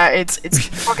Dude. that it's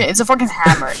a fucking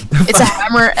hammer. It's a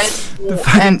hammer and it's The cool,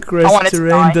 fucking and I want grassy it to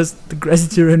terrain die. does the grassy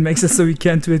terrain makes it so we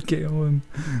can't do it KO him.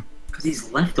 Because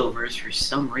he's leftovers for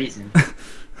some reason.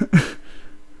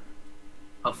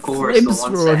 Of course, the one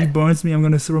Flamethrower, he set. burns me, I'm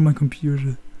gonna throw my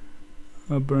computer.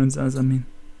 Burns us, I mean.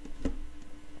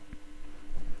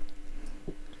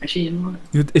 Actually, you know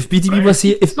what? Dude, if BTB Right. was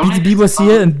here, if No, BTB I- was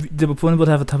here and the opponent would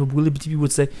have a Tapu Bulu, BTB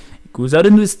would say, it goes out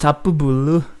into his Tapu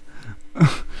Bulu.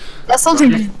 That's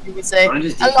something Don't you would say. Don't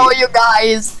just Hello, you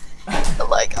guys.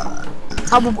 Like,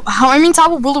 Tapu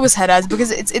Bulu was head ass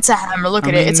because it's a hammer. Look I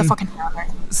at it. It's a mean- fucking hammer.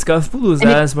 Scarf Bulu's And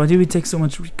it- ass, why do we take so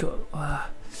much recoil?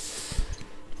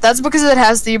 That's because it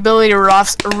has the ability to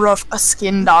rough a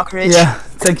skin, Doc Rich. Yeah,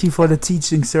 thank you for the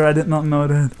teaching, sir. I did not know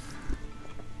that.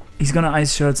 He's gonna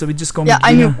ice shard, so we just go Yeah,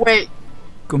 I knew. Magearna. Wait,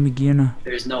 Go Magearna.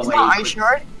 There's no he's way. not you Ice could-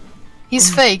 Shard.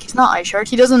 He's fake. He's not Ice Shard.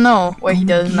 He doesn't know. Wait, he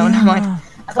does know. Never mind.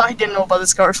 I thought he didn't know about the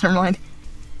scarves. Never mind.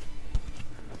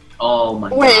 Oh my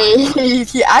god. Wait,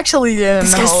 he actually didn't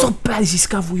This know. guy's so bad. Is he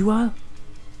Scarf Weavile?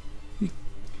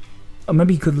 Or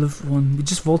maybe he could live one. We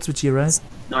just Volt Switch here, right?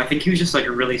 No, I think he was just like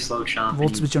a really slow chomp.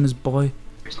 Volt Switch on his boy.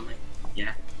 Or something.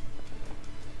 Yeah.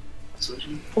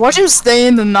 Switching? Watch him stay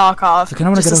in the knockoff. Okay, I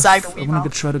wanna just get to sag off. the I wanna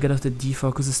Weavile. try to get off the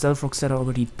default because the Stealth Rock setter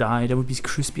already died. That would be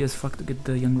crispy as fuck to get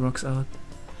the young rocks out.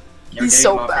 Yeah, we're He's getting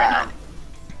so him off bad. Right now.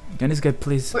 Can this guy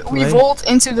please We play? volt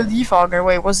into the defogger.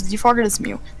 Wait, was the defogger this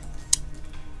Mew?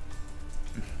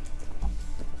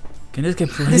 Can this guy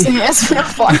This play? thing has to be a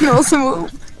finals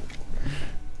move.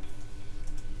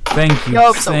 Thank you.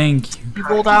 Yup, so- Thank you. He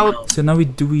rolled out. So now we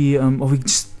we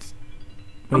just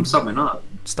I'm wait. subbing up.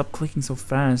 Stop clicking so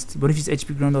fast. What if he's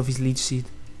HP ground off his leech seed?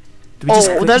 Do we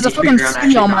Oh, there's a He's fucking figuring out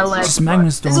flea on my actually leg. just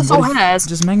Magma Storm. This is so What if- ass.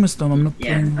 Just Magma Storm. I'm not Yeah,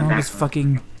 playing I'm around back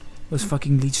with on.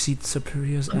 fucking leech seed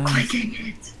superiors I'm ass. clicking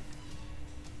it.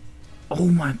 Oh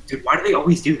my Dude, why do they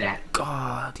always do that?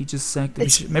 god, he just sacked it.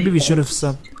 It's- Maybe we should have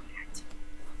subbed.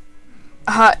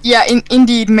 Yeah,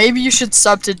 indeed. Maybe you should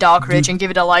sub to Doc Rich and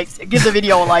give it a like. Give the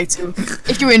video a like too,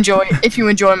 if you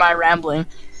enjoy my rambling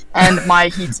and my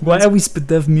heat. Why are we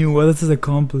Spadef Mew? What does this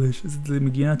accomplish? Is it the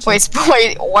Magearna check?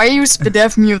 Wait, why are you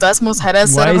Spadef Mew? That's the most head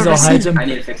ass Why set I've is ever our high seen. jump? I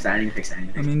need to fix that. I need to fix that. I need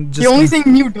to I fix that. mean, The only thing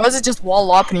Mew does is just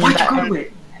wall up and Why'd you that. go to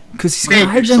it? because he's Wait, gonna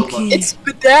high you're jump so key. lucky. It's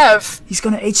Spadef. He's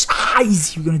gonna H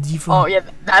eyes. You're gonna default. Oh yeah,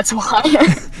 that's why.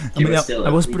 I mean, but still, I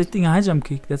was at least- predicting a high jump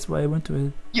kick. That's why I went to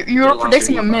it. you were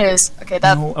predicting a miss. Okay,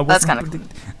 that No, I that's wasn't kind of.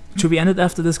 predict- Should we end it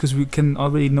after this? Because we can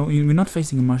already know we're not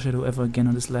facing a Marshadow ever again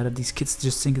on this ladder. These kids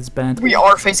just think it's banned. We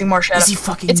are facing Marshadow. Is he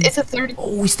fucking? It's a 30.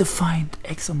 Oh, he's defiant.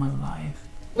 X on my life.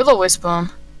 Will-O-Wisp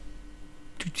him.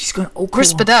 Dude, he's gonna. Oh, We're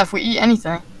Spadef. We eat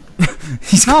anything.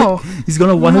 he's No. gonna. He's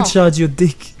gonna one No. charge your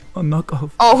dick. Oh, knock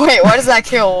off. Oh wait, why does that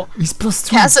kill? He's plus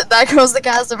 2. That kills the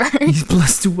Cassiberry. He's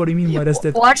plus 2. What do you mean? Why does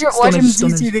that? Watch him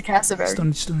Stonage. CC the Cassiberry.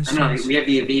 Stonage. No, we have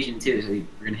the evasion too, so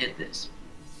we're gonna hit this.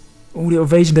 Oh, the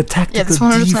evasion, the tactical Yeah, this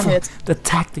 100% hits. The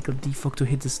tactical default to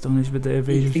hit the Stonage with the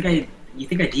evasion. You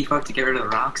think I default to get rid of the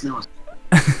rocks? No.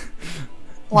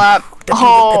 What?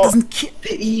 That doesn't kill. The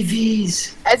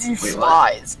EVs! As he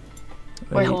flies.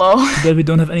 Wait, Too hello? bad we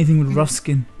don't have anything with rough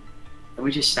skin. And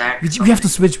we just sack. We have to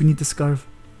switch, we need the scarf.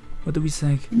 What do we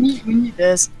sack? We need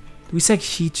this. Do we sack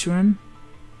Heatran?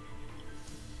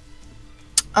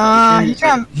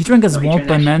 Heatran gets walled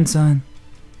by Manson.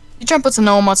 puts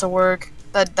no amounts of work.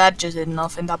 That just did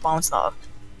nothing, that bounced off.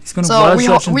 He's gonna So wild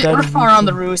charge and die we're to far on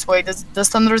the recoil. roost. Wait, does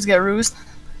Thunders get roost?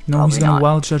 No, Probably he's gonna not.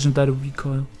 wild charge and die to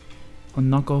recoil. Or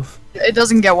knock off. It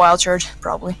doesn't get wild charge,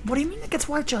 probably. What do you mean it gets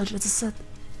wild charge? It's a set.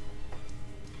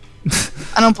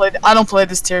 I don't play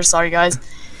this tier, sorry guys.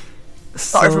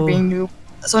 Sorry for being noob.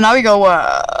 So now we go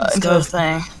into the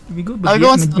thing. We go, Now but we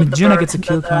go into the Magina bird, gets a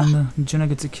kill, the- kinda. Magina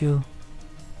gets a kill.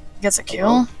 Gets a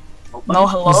kill? No,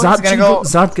 hello.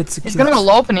 Zard gets a kill. He's gonna go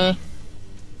Lopunny.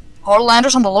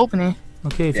 Hardlanders on the Lopunny.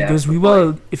 Okay, if Yeah, he goes good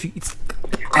rewild, if he it's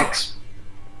X.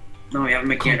 No, we have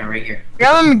Magina right here. We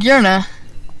have a Magirna.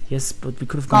 yes, but we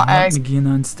could have Not gone X.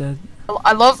 Magina instead.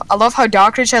 I love how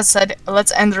Darkridge has said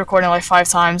let's end the recording like 5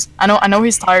 times. I know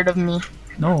he's tired of me,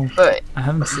 No, but I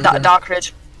haven't said that.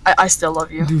 Darkridge, I still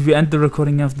love you. Do we end the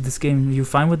recording after this game? Are you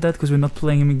fine with that? Because we're not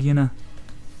playing a Magina.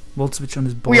 Volt switch on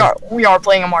his ball. We are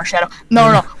playing a Marshadow.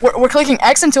 No. We're clicking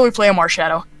X until we play a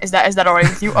Marshadow. Is that alright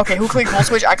with you? Okay, who clicked Volt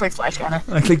Switch? I clicked Flash Cannon.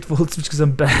 I clicked Volt switch because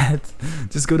I'm bad.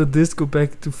 Just go to this, go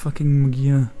back to fucking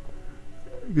Magina.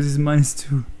 Because he's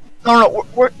 -2. No,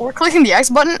 we're clicking the X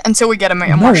button until we get a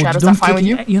Marshadow. Is that fine with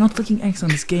you? You're not clicking X on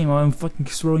this game, or I'm fucking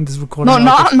throwing this recording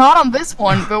No, out. not on this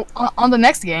one, but on the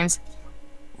next games.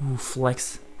 Ooh,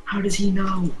 flex. How does he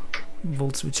know?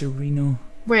 Volt switcher Reno.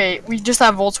 Wait, we just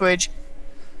have Volt Switch.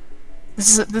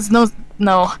 This is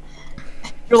no.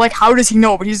 You're like, how does he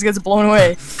know? But he just gets blown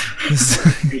away.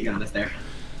 He got us there.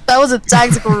 That was a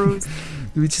tactical ruse.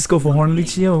 Do we just go for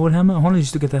Hornleech here or what hammer?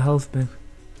 Hornleech to get the health back.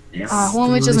 Yeah.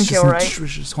 Hornleech doesn't kill, right?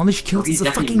 Hornleech kills he's us a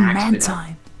definitely fucking maxed it out.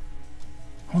 man-time.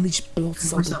 Hornleech blows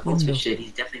out Where's the that window. ultimate shit?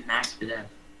 He's definitely maxed for that.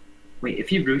 Wait,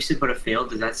 if you roosted but it failed,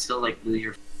 does that still like lose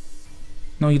your?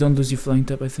 No, you don't lose your flying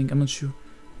tap, I think. I'm not sure.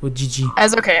 Or GG.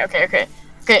 As okay.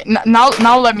 Okay,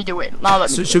 now let me do it. Now let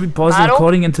me. So do should it. we pause the Battle?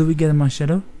 recording until we get a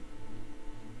Marshadow?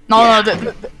 No.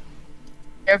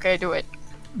 Okay, do it.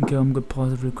 Okay, I'm gonna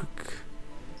pause it real quick.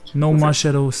 No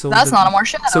Marshadow, so That's not a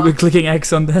Marshadow. So we're clicking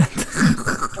X on that.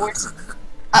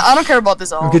 I don't care about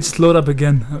this at all. Okay, just load up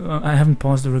again. I haven't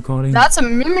paused the recording. That's a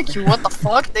Mimikyu. What the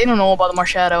fuck? They don't know about the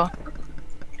Marshadow.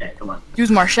 Okay, come on. Use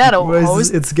Marshadow. Where is Hose.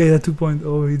 this? It's Gata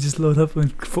 2.0. You just load up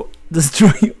and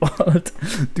destroy alt.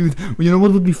 Dude, you know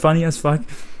what would be funny as fuck?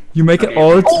 You make an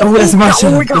alt. Oh, that's a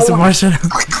Marshadow. That's a Marshadow.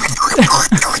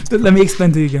 Let me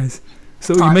explain to you guys.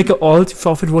 So you make an alt, you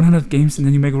forfeit 100 games, and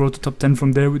then you make a road to top 10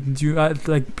 from there. With you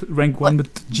like rank 1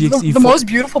 with GXE. The most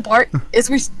beautiful part is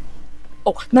we.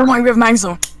 Oh, never mind. We have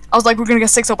Magnezone. I was like, we're gonna get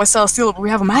 6 up by Celesteela, but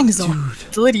we have a Magnezone.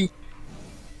 It's Liddy.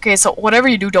 Okay, so whatever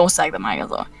you do, don't stack the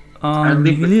Magnezone.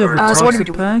 leave You with need a Gardevoir. So what do we toxic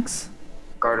do? packs.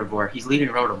 Gardevoir. He's leading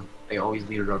Rotom. They always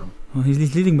lead Rotom. Oh, he's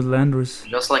leading with Landorus.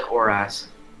 Just like Oras.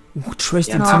 Ooh, Trace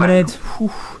Yeah, Intimidate.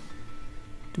 Whew.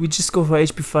 Do we just go for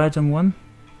HP Fire Time 1?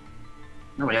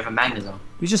 No, we have a Magnezone.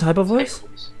 We just Hyper Voice?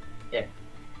 Yeah.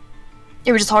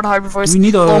 Yeah, we just hard Hyper Voice. Do we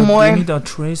need Little our more.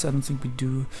 Trace? I don't think we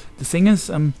do. The thing is,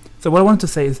 so what I wanted to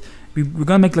say is, we're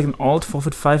gonna make like an alt,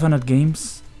 forfeit 500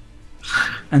 games,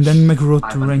 and then make a road to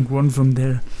 500. rank 1 from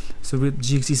there. So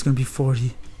GXE is gonna be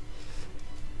 40.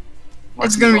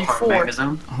 It's gonna be Hard 4.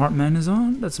 Magnezone. Heart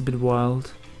Magnezone? That's a bit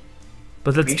wild.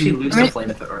 But We let's actually do. lose I mean-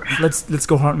 the Flamethrower. Let's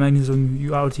go Heart Magnezone.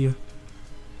 You out here?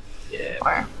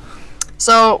 Yeah.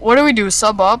 So what do we do?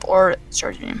 Sub up or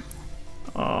Charge Beam?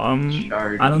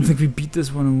 I don't think we beat this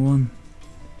 1-on-1.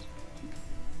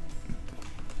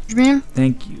 Charge Beam?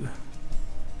 Thank you.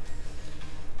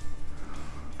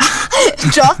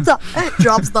 Drops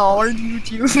the hard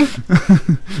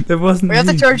YouTube. That wasn't. We have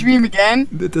to me. Charge Beam again.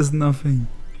 That does nothing.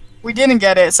 We didn't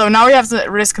get it, so now we have to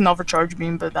risk another Charge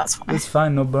Beam, but that's fine. It's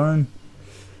fine. No burn.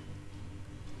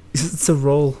 It's a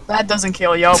roll. That doesn't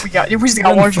kill, yo. We just got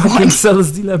Then orange fucking one.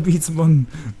 Celesteela beats 1.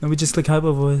 Now we just click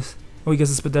Hyper Voice. Oh, he gets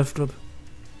a spit F drop.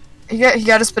 You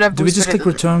got a spit up. Do we just click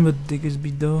return with Digger's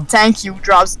beat though? Thank you.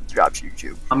 Drops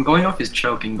YouTube. I'm going off his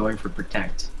choke and going for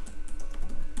protect.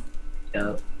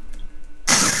 Yep.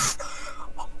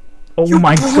 Oh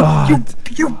my god!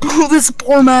 You blew this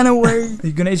poor man away. Are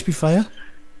you gonna HP fire?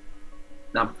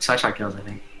 No, side shot kills, I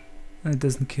think. It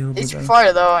doesn't kill. But HP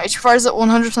fire though. HP fire is at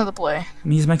 100% the play.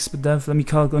 He's max dev. Let me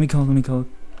call.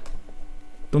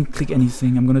 Don't click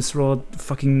anything. I'm gonna throw a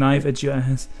fucking knife at your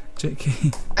ass.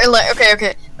 JK.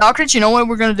 Okay. Doctorate, you know what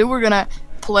we're gonna do? We're gonna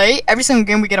play every single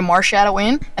game we get a Marshadow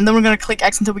in, and then we're gonna click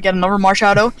X until we get another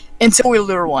Marshadow until we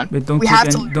lure one. Wait,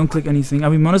 don't click anything. Are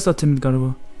we monsters or timid,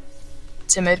 Gardevoir?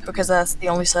 Timid, because that's the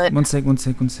only set. One sec. What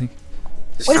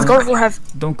does Gardevoir have?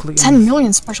 Don't click 10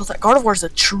 million special attack. Gardevoir's the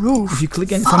truth. If you click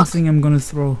something, I'm gonna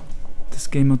throw this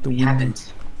game out the window.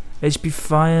 Haven't. HP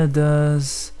fire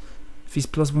does. If he's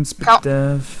 +1 spit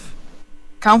dev.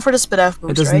 Count for the spit F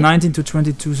boost, It does right? 19 to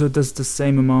 22, so it does the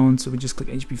same amount. So we just click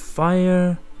HP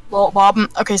fire. Well, Bob.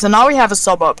 Okay, so now we have a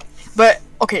sub up, but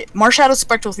okay, Marshadow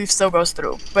Spectral Thief still goes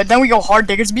through, but then we go hard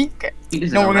Diggersby. Okay, you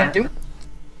know what we're gonna do?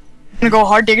 We're gonna go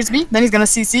hard Diggersby, then he's gonna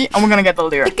CC, and we're gonna get the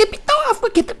lure.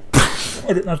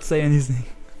 I did not say anything.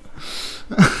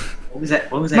 What was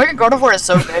that? Mega Gardevoir is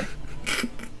so good.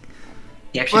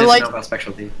 He actually doesn't know about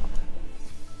Spectral Thief.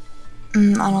 I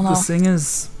don't know. The thing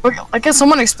is, Like, can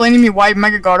someone explain to me why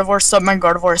Mega Gardevoir, Sub Mega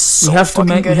Gardevoir is so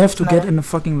fucking good? we have to get in the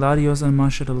fucking Latios and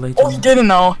Marshadow later. Oh, he didn't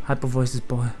know. Hyper voice this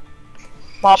boy.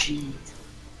 Bob.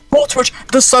 Bolt Twitch,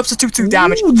 the substitute to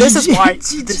damage. This is why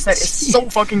this set is so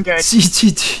fucking good.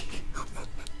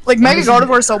 Like, Mega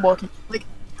Gardevoir is so bulky. Like,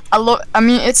 I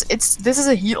mean, this is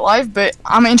a heat life, but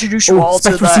I'm gonna introduce you all to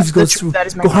the truth that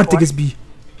is Mega Go hard Gardevoir. Diggersby.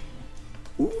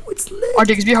 Ooh, it's lit. Hard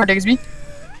Diggersby.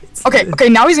 Okay,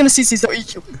 now he's gonna CC, so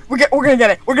EQ. We're gonna get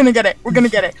it. It's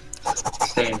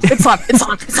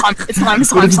time.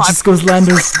 What if he just goes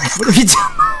Landers? What if he just...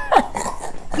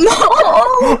 No!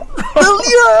 The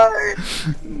lure!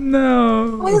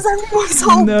 No! Why is everyone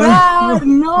so bad?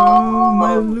 No! Oh,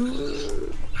 my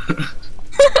lure.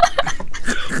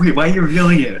 Wait, why are you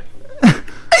revealing it?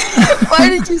 Why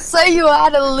did you say you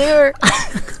had a lure?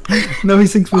 No, he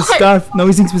thinks we're Scarf.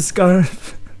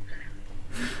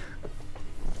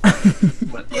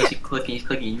 What is he clicking? He's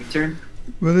clicking U-turn?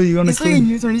 What are you gonna He's clicking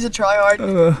U-turn, he's a tryhard.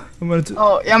 I'm gonna do...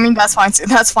 Oh, yeah, I mean, that's fine.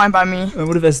 That's fine by me. I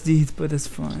would have SD'd, but that's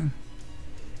fine.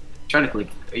 Trying to click.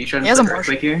 Are you trying He to has a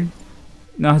click here?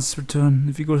 No, it's return.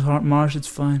 If you go hard Marsh, it's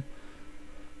fine.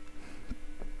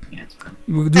 Yeah, it's fine.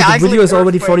 Dude, the video is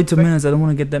already 42 minutes. I don't want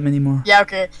to get that many more. Yeah,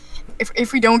 okay.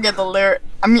 If we don't get the lure,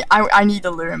 I mean, I need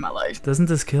the lure in my life. Doesn't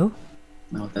this kill?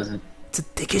 No, it doesn't. It's a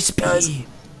Diggersby.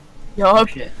 Yup. Oh,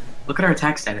 shit. Look at our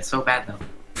attack stat. It's so bad though.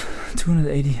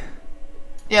 280.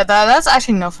 Yeah, that's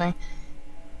actually nothing.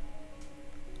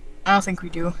 I don't think we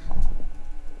do.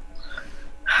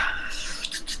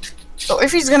 So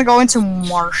if he's gonna go into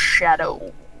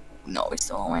Marshadow, no, we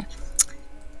still don't win.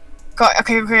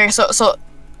 Okay. So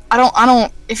I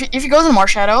don't. If he goes into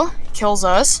Marshadow, kills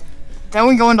us, then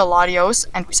we go into Latios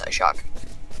and we Side Shock,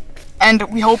 and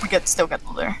we hope we still get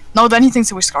the lure. No, then he thinks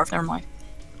that we Scarf. Never mind.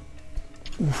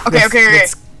 Oof, Okay.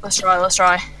 Let's try. Let's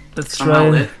try. Ice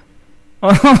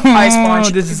Punch.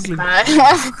 This is bad.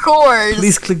 Of course.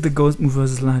 Please click the ghost move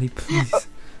versus Lottie, please.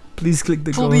 Please click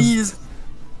the ghost.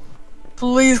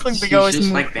 Please click the ghost just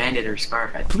move. like Bandit or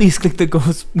Scarf. Please click the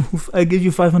ghost move. I give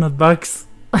you $500.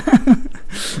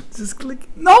 Just click.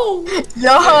 No.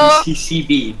 Yo.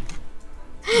 CB.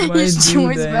 Why He's do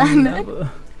always that? Bandit. Does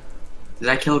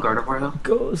that kill Gardevoir though?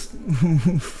 Ghost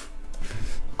move.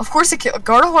 Of course it kills.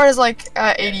 Gardevoir is like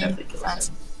 80 defense.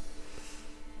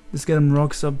 Just get him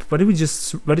rocks up. Why did we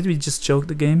just choke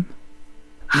the game?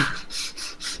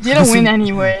 Didn't win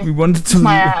anyway. We wanted to.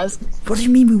 My ass. What do you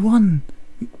mean we won?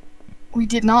 We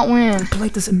did not win. We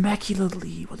played this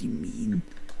immaculately. What do you mean?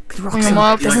 Rocks Clean him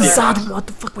up. This is sad. What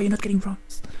the fuck? Why are you not getting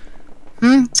rocks?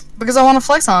 Because I want to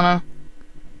flex on him.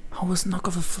 How was knock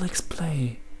off a flex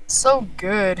play? So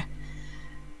good. Are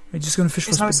you just gonna fish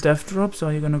for some death drops, or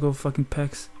are you gonna go fucking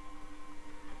packs?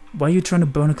 Why are you trying to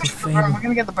burn a Clefable? We're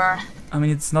gonna get the burn. I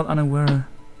mean, it's not unaware.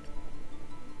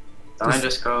 Don't I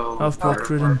just go Half-power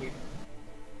crit him.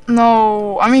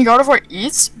 No, I mean Gardevoir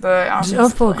eats, but I don't Just think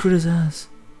half-power crit his ass.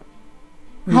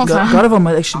 Wait, Okay. Gardevoir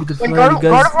might actually be the Wait, player.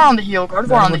 Gardevoir on the heel.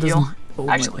 Gardevoir on the heel. Oh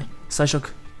Actually. Psyshock.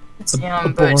 It's but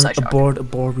Psyshock. A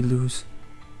board, we lose.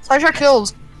 Psyshock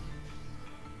kills.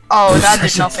 Oh, that did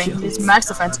Psyshock nothing. kills. It's max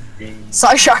defense.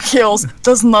 Psyshock kills.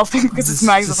 Does nothing because it's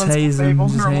max Just defense. haze him.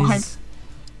 Never mind.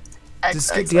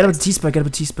 Just get up a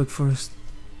T-Spec, first.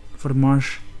 For the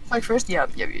marsh. Like first?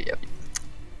 Yep.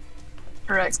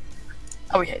 Correct.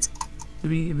 Oh, we hate.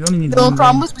 We only need The one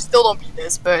problem game. is we still don't beat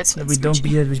this, but it's We don't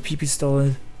beat it, we PP stall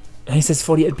it. And he says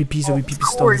 40 PP, so we PP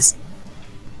stall it.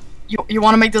 You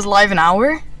want to make this live an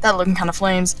hour? That looking kind of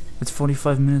flames. It's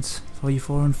 45 minutes,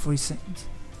 44 and 40 seconds.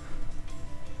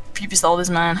 PP stall this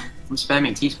man. I'm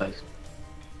spamming T-Spikes.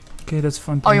 Okay, that's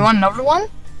fun. Oh, you want another one?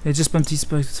 Yeah, just spam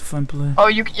T-Spike, it's a fun play. Oh,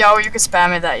 you could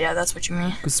spam it that. Yeah, that's what you mean.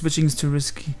 Because switching is too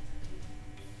risky.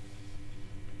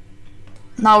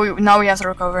 Now we have to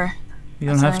recover. We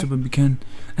don't have to, but we can.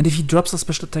 And if he drops a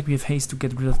special attack, we have haste to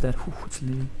get rid of that. Whew, it's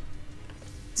little.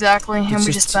 Exactly, and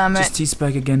we just spam it. Just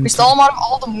T-Spike again. We stall him out of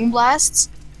all the moon blasts.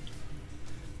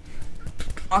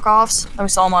 Knockoffs, and we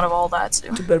stall him out of all that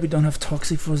too. Too bad we don't have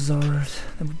Toxic for Zard.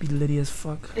 That would be litty as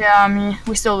fuck. Yeah, I mean,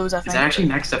 we still lose, I think. Is that actually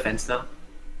max defense though?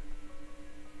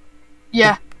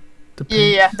 Yeah.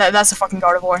 Yeah, that's a fucking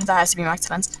Gardevoir. That has to be max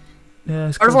defense. Yeah,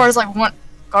 it's Gardevoir is like one.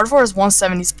 Gardevoir is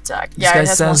 170 attack. This Yeah, guy it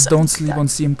has says don't 170 sleep attack. on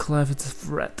CM Clef, it's a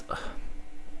threat.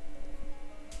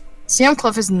 CM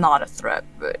Cliff is not a threat,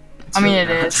 but I mean it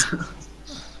is.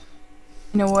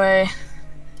 In a way.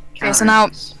 Okay, so now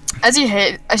as you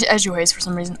haste for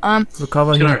some reason.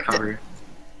 Recover He's gonna here. recover.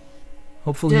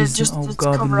 Hopefully he's just oh let's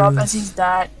god, cover we up lose. as he's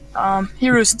that. He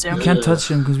roosts too. We can't touch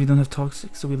him because we don't have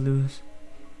Toxic, so we lose.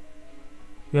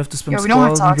 We have to spam Yeah, we don't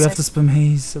have Scald, and we have to Toxic. spam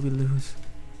Haze, so we lose.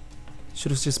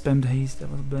 Should have just spammed Haze, that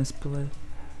was the best play.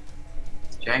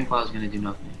 Dragon Claw's gonna do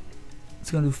nothing.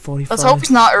 It's gonna do 45. Let's hope he's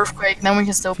not Earthquake, then we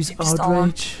can still If he's keep stalling.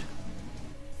 Outrage.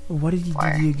 Oh, why did he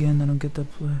Why? DD again? I don't get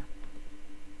that play.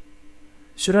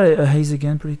 Should I Haze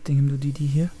again, predicting him to DD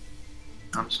here?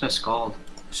 I'm just gonna Scald.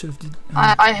 Should have did.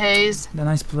 I hazed. The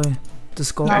nice play. The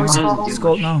Scald No, now. he's Scald.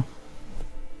 Scald now.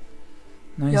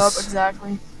 Nice. Yup,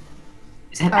 exactly.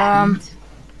 Is that Adamant?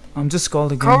 Just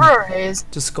Scald again. Cover or haze?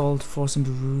 Just Scald, force him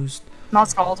to roost. Not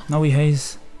Scald. Now we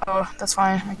Haze. Oh, that's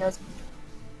fine, I guess.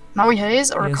 Now we haze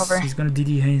or Yes, recover? he's gonna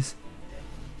DD Haze.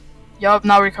 Yup,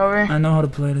 now recover. I know how to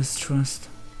play this, trust.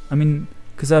 I mean,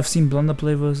 because I've seen Blunder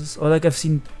play versus, or like I've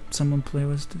seen someone play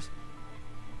versus this.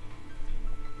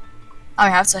 I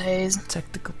have to haze.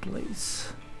 Tactical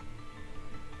plays.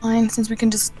 Fine, since we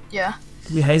can just, yeah.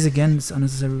 We Haze again, it's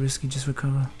unnecessary risky, just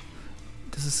recover.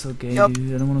 This is so gay, Yup.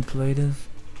 dude, I don't want to play this.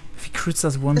 If he crits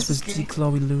us once This is with gay. G-Claw,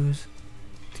 we lose.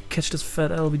 To catch this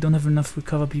fat L, we don't have enough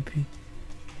recover PP.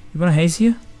 You wanna Haze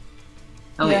here?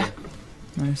 Hell Yeah.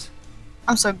 yeah. Nice.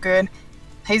 I'm so good.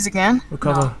 Haze again?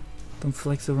 Recover. No. Don't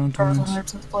flex around too Recover's much.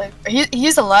 100% play.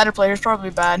 He's a ladder player, it's probably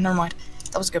bad. Never mind.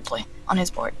 That was a good play on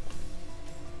his part.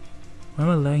 Why am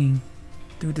I lagging?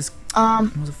 Dude, this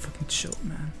Um, was a fucking joke,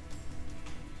 man.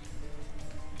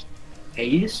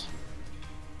 Haze?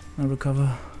 Now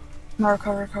recover. no,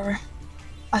 recover.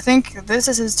 I think this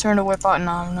is his turn to whip out.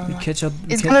 No, We no. catch up.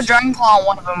 He's gonna Dragon Claw on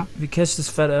one of them. We catch this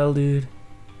fat L, dude.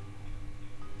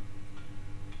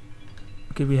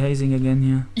 Okay, we're hazing again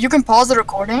here. You can pause the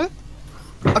recording.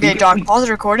 Okay, Doc, pause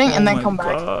the recording and then my come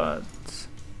back. God.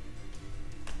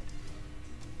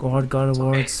 Go hard,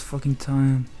 Gardevoir, it's fucking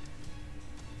time.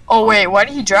 Oh wait, why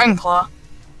did he Dragon Claw?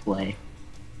 Play.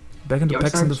 Back into Yo,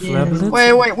 packs and the Sarge, yeah.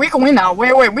 Flablet. Wait, we can win now.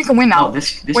 Wait, we can win now. Oh,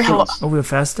 this Wait, hello. kills. Oh, we're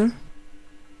faster?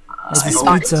 Let's Speed do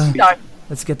tie. speed tie. Speed tie.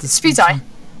 Let's get the Speed tie.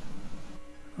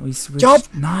 Oh, he switched.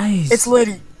 Yup. Nice. It's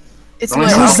Liddy. It's Don't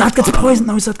lit. No, Liddy. Zard gets poisoned.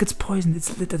 No, Zard gets poisoned.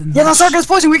 It's lit at the night. Yeah, that's Sarkis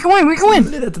poison. We can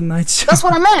win. Lit at the night show. That's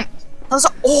what I meant.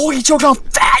 Oh, he choked on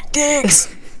fat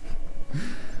dicks.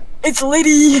 It's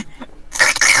Liddy.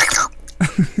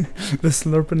 The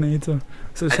Slurpinator.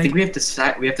 So I thank think we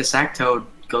have to sack Toad,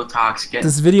 go Tox, get.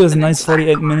 this video is a and then nice sack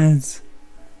 48 Mons. minutes.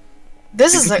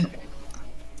 This is like.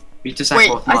 We have to sack Wait,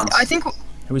 both Mons. I think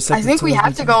I we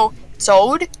have to go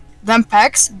Toad, then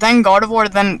Pex, then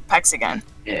Gardevoir, then Pex again.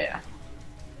 Yeah.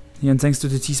 Yeah, and thanks to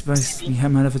the T-Spice, we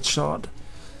might have a shot.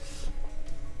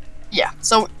 Yeah.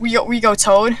 So we go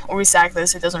Toad or we sack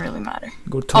this. It doesn't really matter.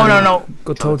 Go Toad. no.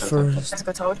 Go Toad Toad. first. Let's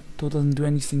go Toad. Toad doesn't do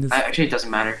anything. That's Actually, it doesn't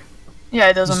matter. Yeah,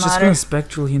 it doesn't He's just matter. gonna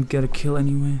Spectral here and get a kill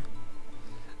anyway.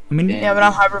 I mean, Yeah. Yeah, but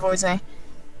I'm hyper voicing.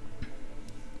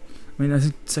 I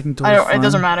think second Toad I is don't. fine. It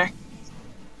doesn't matter.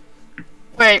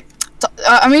 Wait.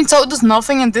 I mean, Toad does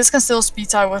nothing, and this can still speed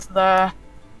tie with the.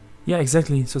 Yeah,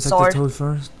 exactly. So sack Sword. the Toad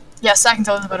first. Yeah, sacking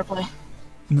Toad is a better play.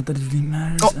 Not that it really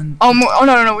matters. Oh, And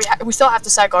no. We still have to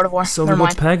sack Gardevoir. so Never we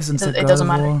mind. got Pegs and It- sack it doesn't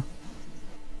matter. Gardevoir.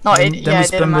 No, Then- it then we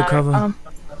didn't spam matter. recover.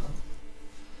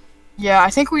 Yeah, I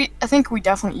think we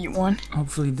definitely eat one.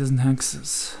 Hopefully it doesn't hex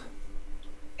us.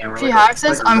 And we're If he like- hacks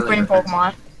us, like I'm really quitting defensive.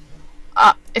 Pokemon.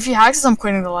 If he hacks us, I'm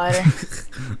quitting the ladder.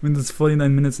 I mean, that's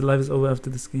 49 minutes. The life is over after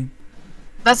this game.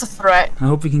 That's a threat. I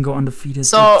hope we can go undefeated.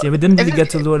 So, but yeah, we didn't if really it- get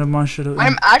to lure the Marshadow.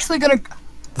 I'm actually gonna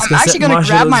This guy said grab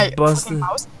Marshadow's my busted. fucking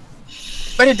mouse.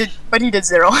 But he did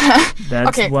 0. That's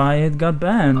Okay. why it got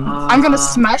banned. I'm gonna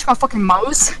smash my fucking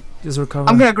mouse. Just recover.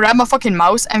 I'm gonna grab my fucking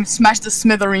mouse and smash the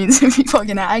smithereens if he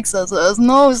fucking hacks us.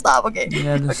 No, stop. Okay.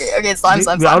 Yeah, this- Okay, it's time.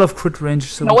 We're out of crit range,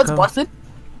 so No, what's recover. busted?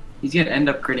 He's gonna end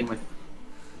up critting with.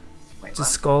 Wait, Just what?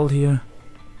 Scald here.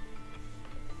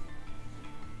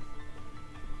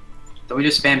 Don't we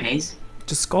just spam Haze?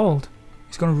 Just scald.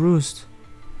 He's gonna roost.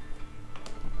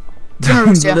 He's gonna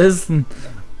roost, yeah. Listen.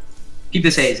 Keep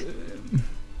this haze.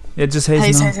 Yeah, just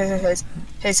haze now.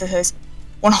 Haze.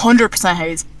 100%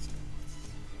 haze.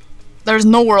 There's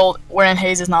no world wherein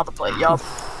haze is not the play. Yup.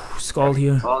 Scald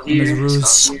here. Scald And there's here, roost.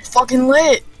 scald here. Fucking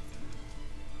lit.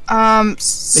 Hey,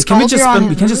 Scald we here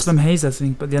on can just roost. spam haze, I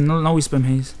think. But yeah, no, we spam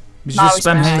haze. We should Now just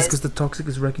we spam spam haze haze. because the toxic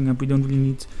is racking up. We don't really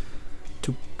need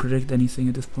to predict anything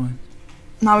at this point.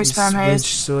 Now we We spam switch, haze.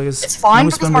 so I guess It's fine now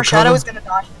we because spam Marshadow is gonna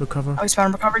die. recover. Now we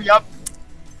spam recover, yup.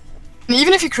 And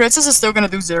even if he crits us, it's still gonna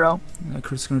do 0.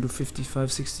 Chris is gonna do 55,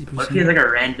 60%. What if he has like a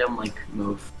random like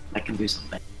move that can do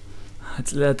something?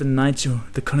 It's let the Nitro.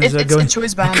 The Connors are It's going. a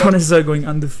choice The band. Connors are going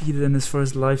undefeated in his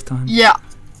first lifetime. Yeah.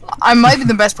 I might be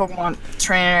the best Pokemon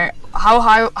trainer. How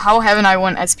haven't I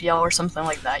won SPL or something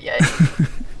like that yet?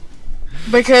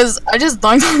 Because I just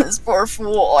dunked on this poor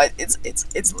fool.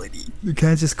 It's litty. You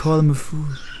can't just call him a fool.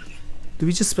 Do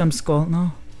we just spam Scald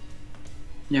now?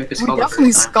 Yeah, because We scald the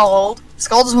definitely first time. Scald.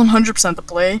 Scald is 100% the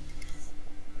play.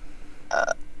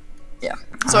 Yeah.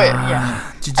 So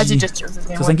yeah. As you GG. just chose his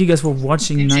name. So thank you guys for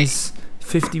watching. GG. Nice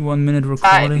 51-minute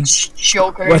recording.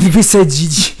 Joker. Why did we say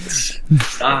GG?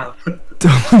 Stop.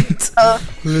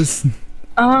 Don't listen.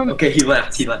 Okay, he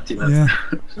left. Yeah.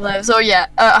 So yeah,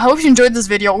 I hope you enjoyed this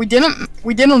video. We didn't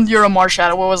Euro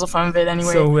Marshadow. It was a fun vid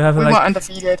anyway. So we have we like went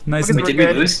undefeated. nice because and- Wait, we're did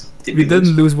we good. lose? we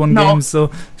didn't lose one No. game.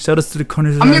 So shout outs to the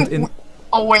Connors I mean, in.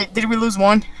 oh wait, did we lose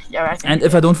one? Yeah, I think. And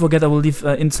if I don't forget, I will leave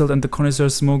insult and the Connoisseur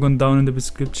smoke on down in the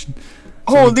description.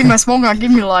 So Oh, you leave can- my smoke on.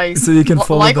 Give me likes. So you can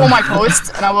follow like all them. my posts,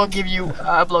 and I will give you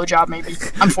a blowjob. Maybe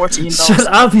I'm 14 though. Shut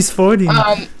up, he's 14.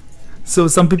 So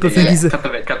some people think he's a.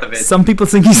 Cut the bit. Some people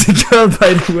think he's a girl,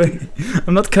 by the way.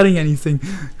 I'm not cutting anything.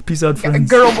 Peace out, friends.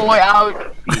 Girl boy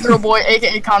out. Girl boy,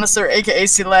 aka connoisseur, aka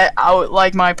Sealette out.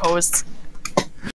 Like my posts.